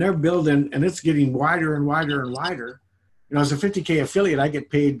here and they're building and it's getting wider and wider and wider, as a 50K affiliate, I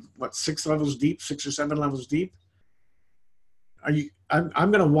get paid, 6 levels deep, 6 or 7 levels deep. I'm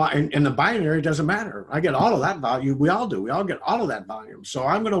going to want, and the binary, it doesn't matter. I get all of that volume. We all do. We all get all of that volume. So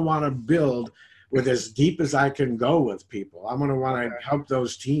I'm going to want to build with as deep as I can go with people. I'm going to want to help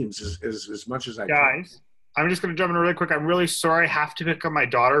those teams as much as I can. Guys, I'm just going to jump in really quick. I'm really sorry. I have to pick up my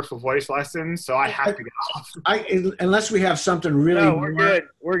daughter for voice lessons, so I have to get off. Unless we have something really. No, we're good.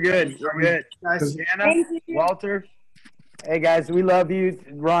 We're good. We're good. Guys, Jana, Walter. Hey, guys, we love you.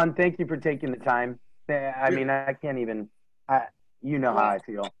 Ron, thank you for taking the time. I mean, I can't even. You know how I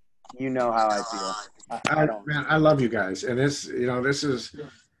feel. You know how I feel. Man, I love you guys, and this is.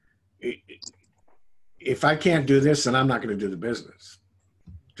 If I can't do this, then I'm not going to do the business,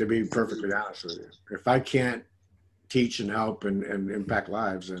 to be perfectly honest with you. If I can't teach and help and impact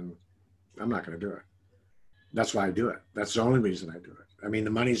lives, then I'm not going to do it. That's why I do it. That's the only reason I do it. I mean, the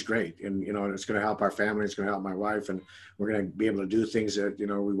money's great, and, it's going to help our family. It's going to help my wife, and we're going to be able to do things that,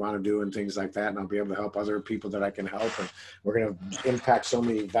 we want to do and things like that. And I'll be able to help other people that I can help. And we're going to impact so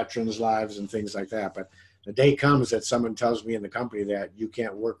many veterans' lives and things like that. But the day comes that someone tells me in the company that you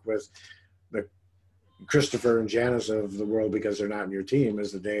can't work with the Christopher and Janice of the world because they're not in your team,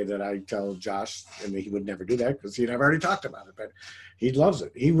 is the day that I tell Josh, and he would never do that because he'd already talked about it, but he loves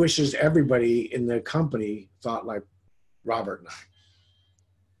it. He wishes everybody in the company thought like Robert and I.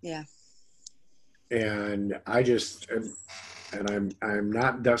 Yeah. And I just, and I'm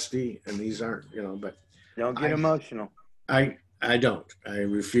not Dusty, and these aren't, but Don't get emotional. I don't. I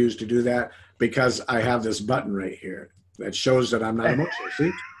refuse to do that because I have this button right here that shows that I'm not emotional.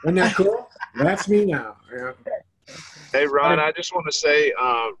 See? Isn't that cool? That's me now. Yeah. Hey, Ron, I just want to say,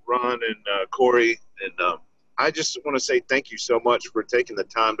 Ron and Corey, and I just want to say thank you so much for taking the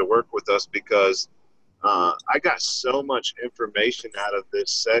time to work with us because I got so much information out of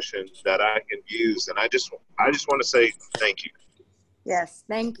this session that I can use, and I just want to say thank you. Yes,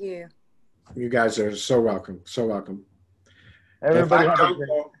 thank you. You guys are so welcome. So welcome. Everybody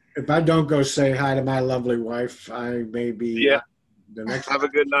If I don't go say hi to my lovely wife, I may be the next. Have a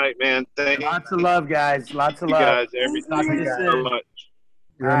good night, man. Thank Lots of love, guys. Lots of you love. guys. Thank you so much.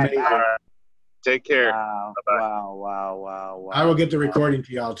 You're amazing. All right. Take care. Wow, Bye-bye. wow. I will get the recording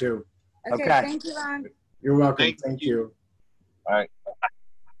to y'all too. Okay, Okay. thank you, Ron. You're welcome. Thank Thank you. All right.